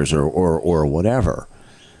printers or whatever.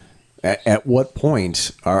 At what point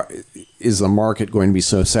is the market going to be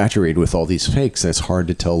so saturated with all these fakes that it's hard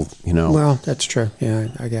to tell, Well, that's true. Yeah,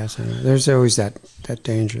 I guess. There's always that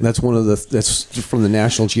danger. That's from the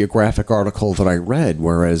National Geographic article that I read,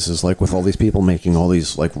 whereas it's like with all these people making all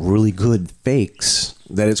these like really good fakes,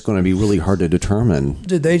 that it's going to be really hard to determine.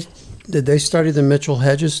 Did they study the Mitchell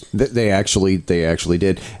hedges? They actually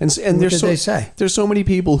did. And what did they say? There's so many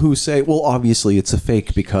people who say, well, obviously it's a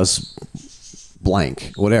fake because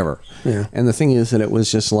blank, whatever. Yeah. And the thing is that it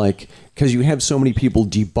was just like, because you have so many people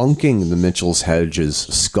debunking the Mitchell's Hedges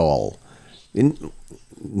skull, and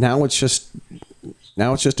now it's just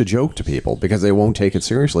a joke to people, because they won't take it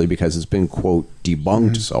seriously, because it's been, quote,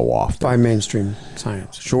 debunked so often by mainstream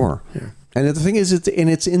science. Sure. Yeah. And the thing is,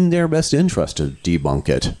 it's in their best interest to debunk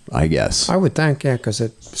it, I guess. I would think, yeah, because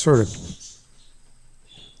it sort of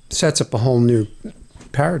sets up a whole new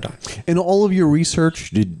paradigm. In all of your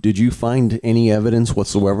research, did you find any evidence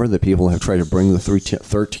whatsoever that people have tried to bring the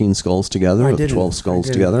 13 skulls together, or the 12 skulls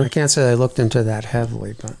together? I can't say I looked into that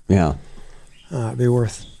heavily, but yeah, it'd be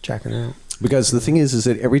worth checking out. Because the thing is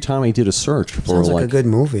that every time I did a search for sounds like a good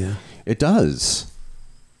movie. Yeah. It does.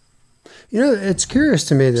 It's curious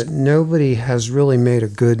to me that nobody has really made a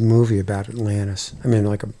good movie about Atlantis.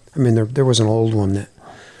 There was an old one that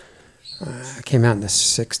came out in the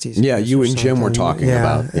 60s. Yeah, you and Jim were talking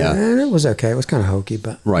about. Yeah, and it was okay. It was kind of hokey,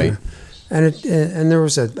 but right. And there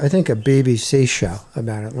was I think a BBC show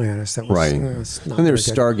about Atlantis that was right. was not and there's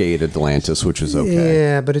very Stargate Atlantis, which is okay.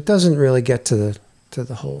 Yeah, but it doesn't really get to to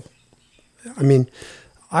the whole. I mean,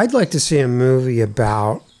 I'd like to see a movie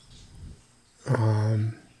about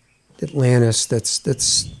Atlantis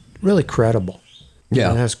that's really credible.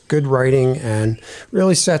 Yeah. It has good writing and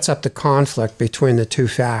really sets up the conflict between the two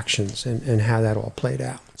factions and how that all played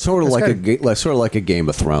out. Sort of like a Game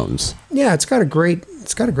of Thrones. Yeah, it's got a great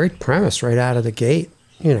premise right out of the gate.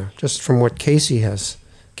 Just from what Casey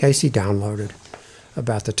downloaded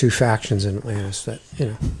about the two factions in Atlantis.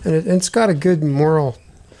 And it's got a good moral,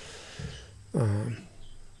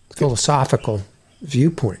 philosophical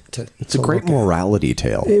viewpoint. It's a great morality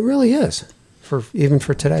tale. It really is. Even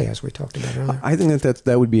for today, as we talked about earlier. I think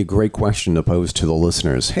that would be a great question to pose to the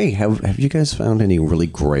listeners. Hey, have you guys found any really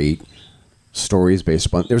great stories based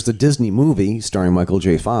upon... There's the Disney movie starring Michael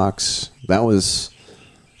J. Fox. That was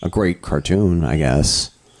a great cartoon, I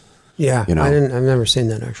guess. Yeah, I've never seen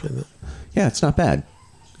that, actually. But. Yeah, it's not bad.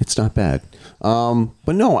 It's not bad.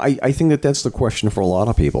 But no, I think that's the question for a lot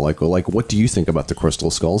of people. Like, what do you think about the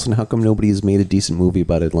Crystal Skulls, and how come nobody has made a decent movie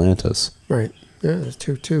about Atlantis? Right. Yeah, there's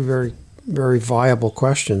two very... very viable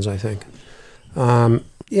questions, I think.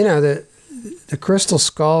 The crystal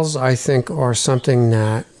skulls, I think, are something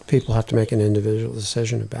that people have to make an individual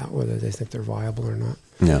decision about whether they think they're viable or not,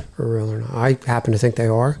 or real or not. I happen to think they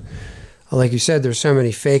are. Like you said, there's so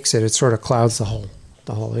many fakes that it sort of clouds the whole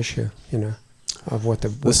issue, of what the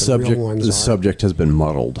real ones are. The subject has been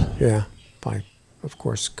muddled. Yeah, by, of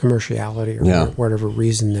course, commerciality or whatever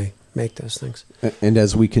reason they make those things. And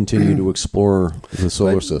as we continue to explore the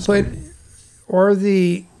solar system. But are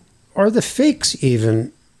the fakes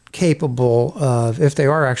even capable of, if they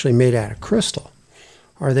are actually made out of crystal,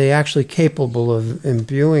 are they actually capable of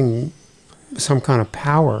imbuing some kind of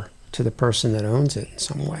power to the person that owns it in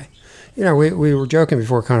some way? We were joking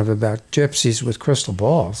before kind of about gypsies with crystal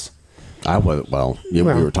balls. We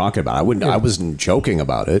were talking about it. I wasn't joking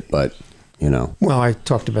about it, but... Well, I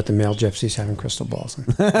talked about the male gypsies having crystal balls.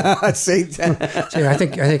 See, I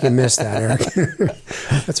think you missed that, Eric.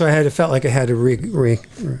 That's why I felt like I had to revisit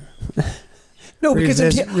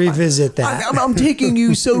that. I'm taking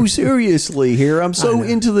you so seriously here. I'm so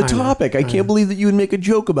into the topic. I can't believe that you would make a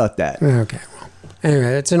joke about that. Okay, well,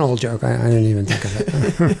 anyway, it's an old joke. I didn't even think of it.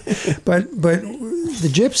 but the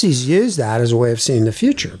gypsies use that as a way of seeing the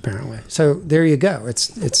future, apparently. So there you go.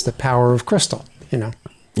 It's the power of crystal.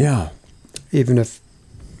 Yeah. Even if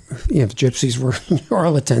gypsies were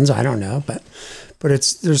charlatans, I don't know, but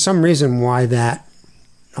there's some reason why that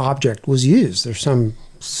object was used. There's some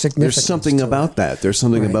significance. There's something about that. There's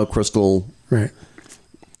something about crystal, right?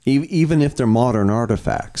 Even if they're modern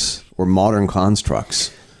artifacts or modern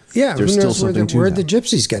constructs. Yeah, there's still something to where'd the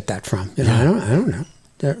gypsies get that from? I don't know.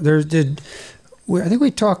 I think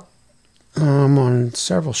we talked on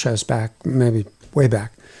several shows back, maybe way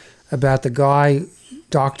back, about the guy,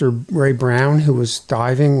 Dr. Ray Brown, who was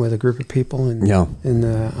diving with a group of people in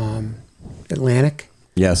the Atlantic.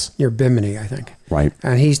 Yes. Near Bimini, I think. Right.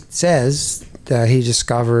 And he says that he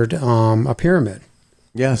discovered a pyramid.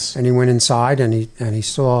 Yes. And he went inside and he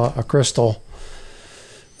saw a crystal.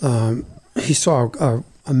 He saw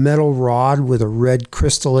a metal rod with a red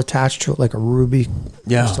crystal attached to it, like a ruby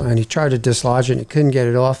crystal. And he tried to dislodge it and he couldn't get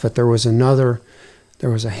it off, but there was a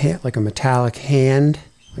hand, like a metallic hand,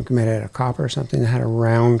 like made out of copper or something, that had a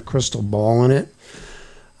round crystal ball in it.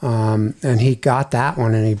 And he got that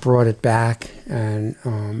one and he brought it back.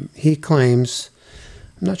 And he claims,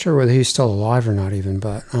 I'm not sure whether he's still alive or not even,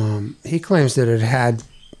 but he claims that it had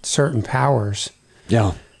certain powers.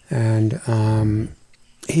 Yeah. And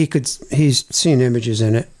he's seen images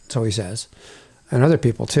in it, so he says. And other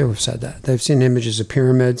people too have said that. They've seen images of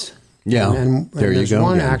pyramids. Yeah. And there there's you go.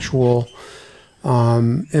 one actual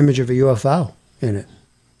image of a UFO in it.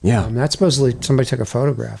 Yeah. That supposedly somebody took a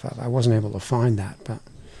photograph of. I wasn't able to find that, but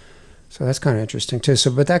so that's kind of interesting too. So,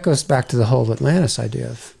 but that goes back to the whole Atlantis idea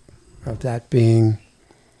of that being,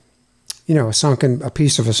 a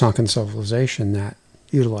piece of a sunken civilization that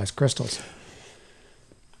utilized crystals.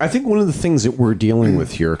 I think one of the things that we're dealing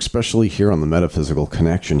with here, especially here on the Metaphysical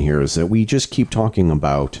Connection here, is that we just keep talking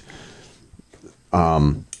about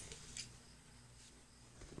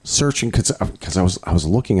searching, because I was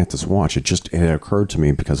looking at this watch. It occurred to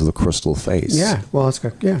me because of the crystal face. Yeah, well, it's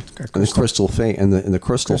got crystal. And the crystal face and the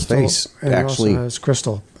crystal face and actually it also has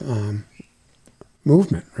crystal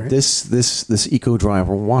movement, right? This Eco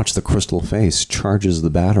Driver watch, the crystal face charges the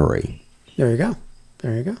battery. There you go.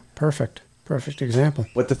 Perfect example.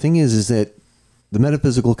 But the thing is that the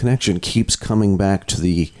Metaphysical Connection keeps coming back to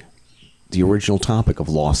the original topic of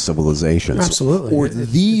lost civilizations. Absolutely. Or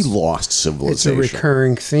the lost civilization. It's a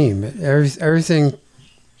recurring theme. Everything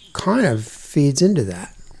kind of feeds into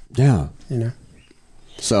that. Yeah.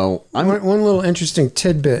 So one little interesting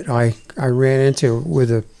tidbit I ran into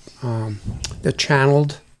with the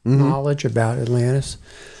channeled knowledge about Atlantis.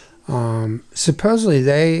 Supposedly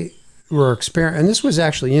they were and this was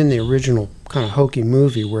actually in the original kind of hokey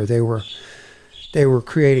movie where they were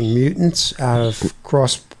creating mutants out of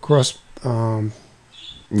cross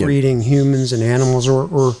breeding humans and animals,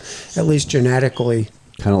 or at least genetically.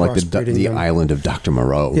 Kind of like the island of Dr.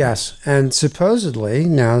 Moreau. Yes, and supposedly,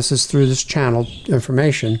 now this is through this channeled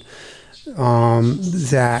information,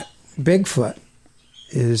 that Bigfoot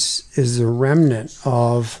is the remnant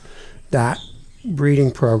of that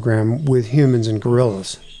breeding program with humans and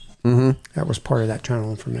gorillas. Mm-hmm. That was part of that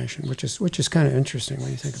channel information, which is kind of interesting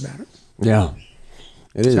when you think about it. Yeah,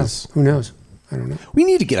 it is. So, who knows? I don't know. We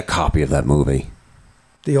need to get a copy of that movie.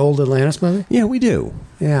 The old Atlantis movie? Yeah, we do.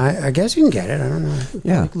 Yeah, I guess you can get it. I don't know.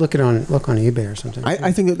 Yeah, look on eBay or something.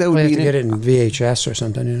 I think that would be. You have to get it in VHS or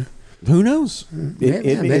something. You know? Who knows?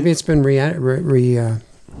 Maybe it's been reissued.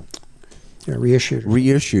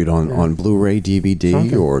 Reissued on Blu-ray, DVD,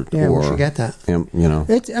 something. or we should get that. You know,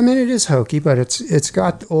 it is hokey, but it's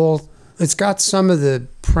got some of the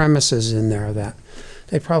premises in there that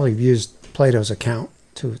they probably used Plato's account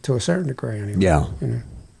to a certain degree. Anyway. Yeah. You know?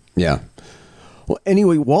 Yeah. Well,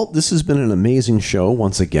 anyway, Walt, this has been an amazing show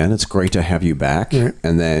once again. It's great to have you back. Right.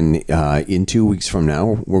 And then in 2 weeks from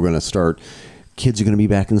now, we're going to start. Kids are going to be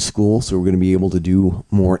back in school, so we're going to be able to do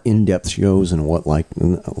more in-depth shows and what like.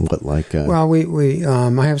 Well, we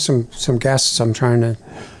I have some guests I'm trying to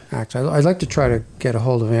act. I'd like to try to get a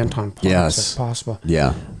hold of Anton Parks if possible.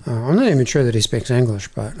 Yeah. I'm not even sure that he speaks English,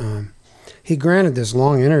 but he granted this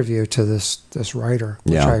long interview to this writer,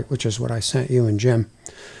 which is what I sent you and Jim.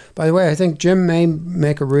 By the way, I think Jim may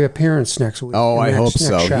make a reappearance next week. Oh, I hope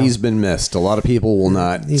so. Show. He's been missed. A lot of people will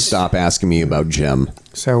not stop asking me about Jim.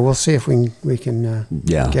 So we'll see if we can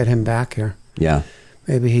get him back here. Yeah.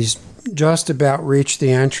 Maybe he's just about reached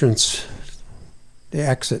the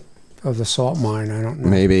exit of the salt mine. I don't know.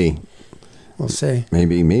 Maybe. We'll see.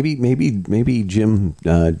 Maybe Jim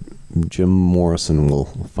Morrison will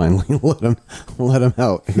finally let him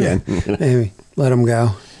out again. Maybe let him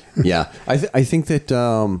go. Yeah, I think that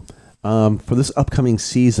for this upcoming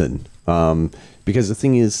season, because the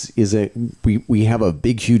thing is that we have a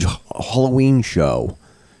big, huge Halloween show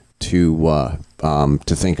to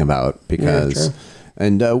think about because,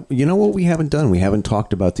 and you know what we haven't done? We haven't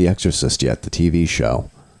talked about The Exorcist yet, the TV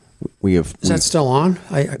show. Is that still on?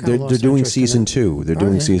 They're doing season 2. They're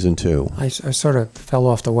doing season 2. I sort of fell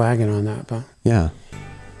off the wagon on that, but yeah.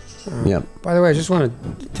 By the way, I just want to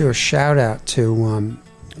do a shout out to.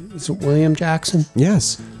 Is it William Jackson?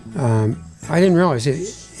 Yes. I didn't realize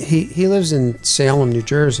he lives in Salem, New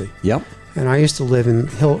Jersey. Yep. And I used to live in.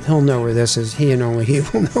 He'll know where this is. He and only he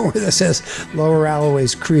will know where this is. Lower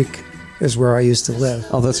Alloways Creek is where I used to live.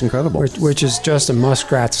 Oh, that's incredible. Which is just a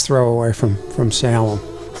muskrat's throw away from Salem.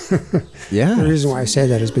 Yeah. The reason why I say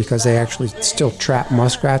that is because they actually still trap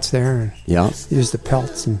muskrats there and use the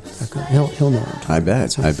pelts, and he'll know. I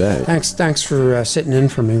bet. So, I bet. Thanks for sitting in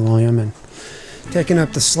for me, William, and taking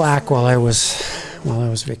up the slack while I was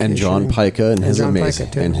vacationing. And John Pica and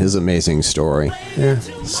his amazing story. Yeah.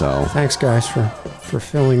 So thanks, guys, for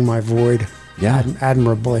filling my void. Yeah.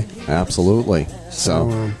 Admirably. Absolutely. So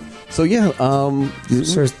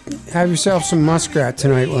have yourself some muskrat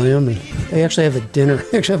tonight, William. And they actually have a dinner.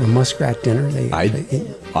 They actually have a muskrat dinner.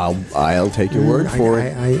 I'll take your word for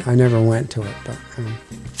it. I never went to it, but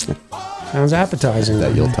sounds appetizing.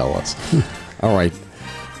 That you'll tell us. All right.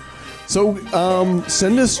 So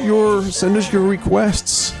send us your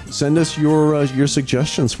requests. Send us your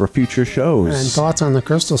suggestions for future shows and thoughts on the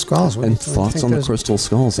crystal skulls. Crystal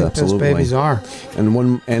skulls. Absolutely, those babies are.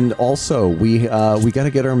 And also we got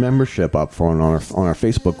to get our membership up on our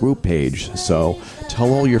Facebook group page. So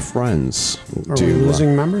tell all your friends. Are we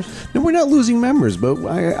losing members? No, we're not losing members, but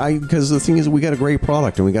because the thing is we got a great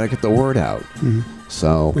product and we got to get the word out. Mm-hmm.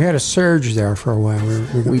 So we had a surge there for a while.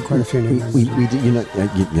 We got quite a few new members. We did,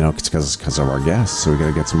 it's because of our guests. So we got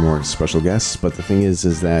to get some more special guests. But the thing is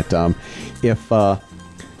that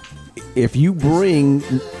if you bring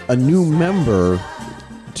a new member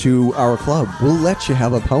to our club, we'll let you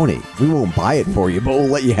have a pony. We won't buy it for you, but we'll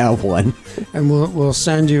let you have one. And we'll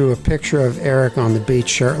send you a picture of Eric on the beach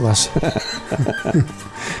shirtless.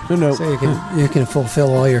 No. So you can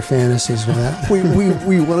fulfill all your fantasies with that. We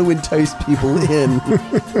want to entice people in.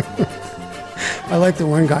 I like the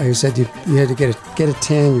one guy who said you had to get a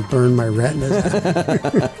tan, you burned my retinas.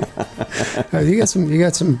 You got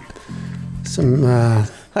some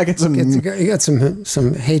I got some. You got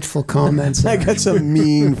some hateful comments. I got some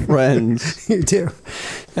mean friends. You do.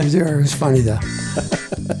 It was funny though.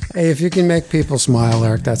 Hey, if you can make people smile,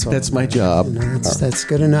 Eric, that's all. That's my job. You know, that's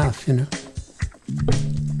good enough. You know.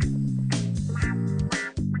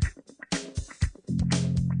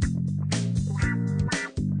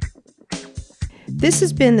 This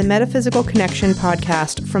has been the Metaphysical Connection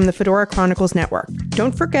podcast from the Fedora Chronicles Network.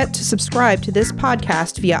 Don't forget to subscribe to this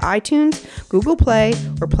podcast via iTunes, Google Play,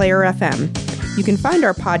 or Player FM. You can find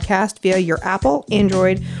our podcast via your Apple,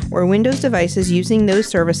 Android, or Windows devices using those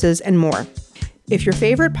services and more. If your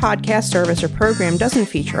favorite podcast service or program doesn't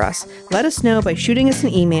feature us, let us know by shooting us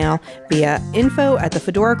an email via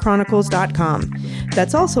info@thefedorachronicles.com.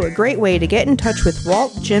 That's also a great way to get in touch with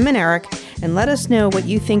Walt, Jim, and Eric and let us know what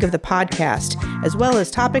you think of the podcast, as well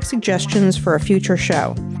as topic suggestions for a future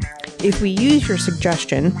show. If we use your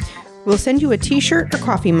suggestion, we'll send you a t-shirt or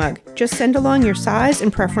coffee mug. Just send along your size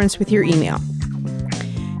and preference with your email.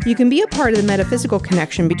 You can be a part of the Metaphysical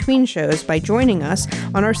Connection between shows by joining us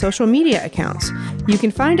on our social media accounts. You can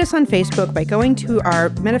find us on Facebook by going to our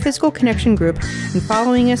Metaphysical Connection group and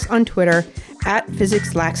following us on Twitter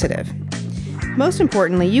 @PhysicsLaxative. Most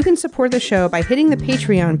importantly, you can support the show by hitting the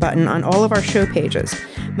Patreon button on all of our show pages,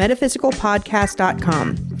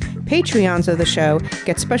 metaphysicalpodcast.com. Patreons of the show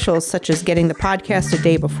get specials such as getting the podcast a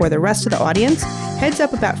day before the rest of the audience, heads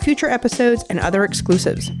up about future episodes, and other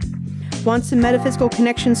exclusives. Want some Metaphysical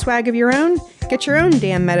Connection swag of your own? Get your own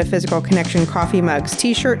damn Metaphysical Connection coffee mugs,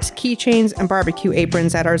 t-shirts, keychains, and barbecue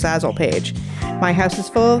aprons at our Zazzle page. My house is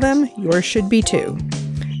full of them. Yours should be too.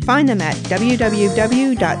 Find them at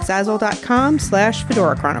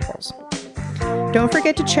www.zazzle.com/Fedora Chronicles. Don't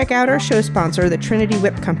forget to check out our show sponsor, the Trinity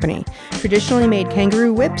Whip Company. Traditionally made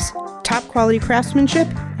kangaroo whips, top quality craftsmanship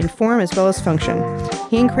in form as well as function.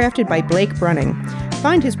 Handcrafted by Blake Brunning.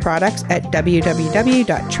 Find his products at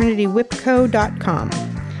www.trinitywhipco.com.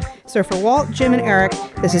 So for Walt, Jim, and Eric,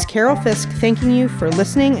 this is Carol Fisk thanking you for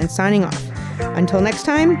listening and signing off. Until next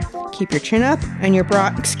time, keep your chin up and your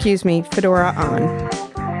fedora on.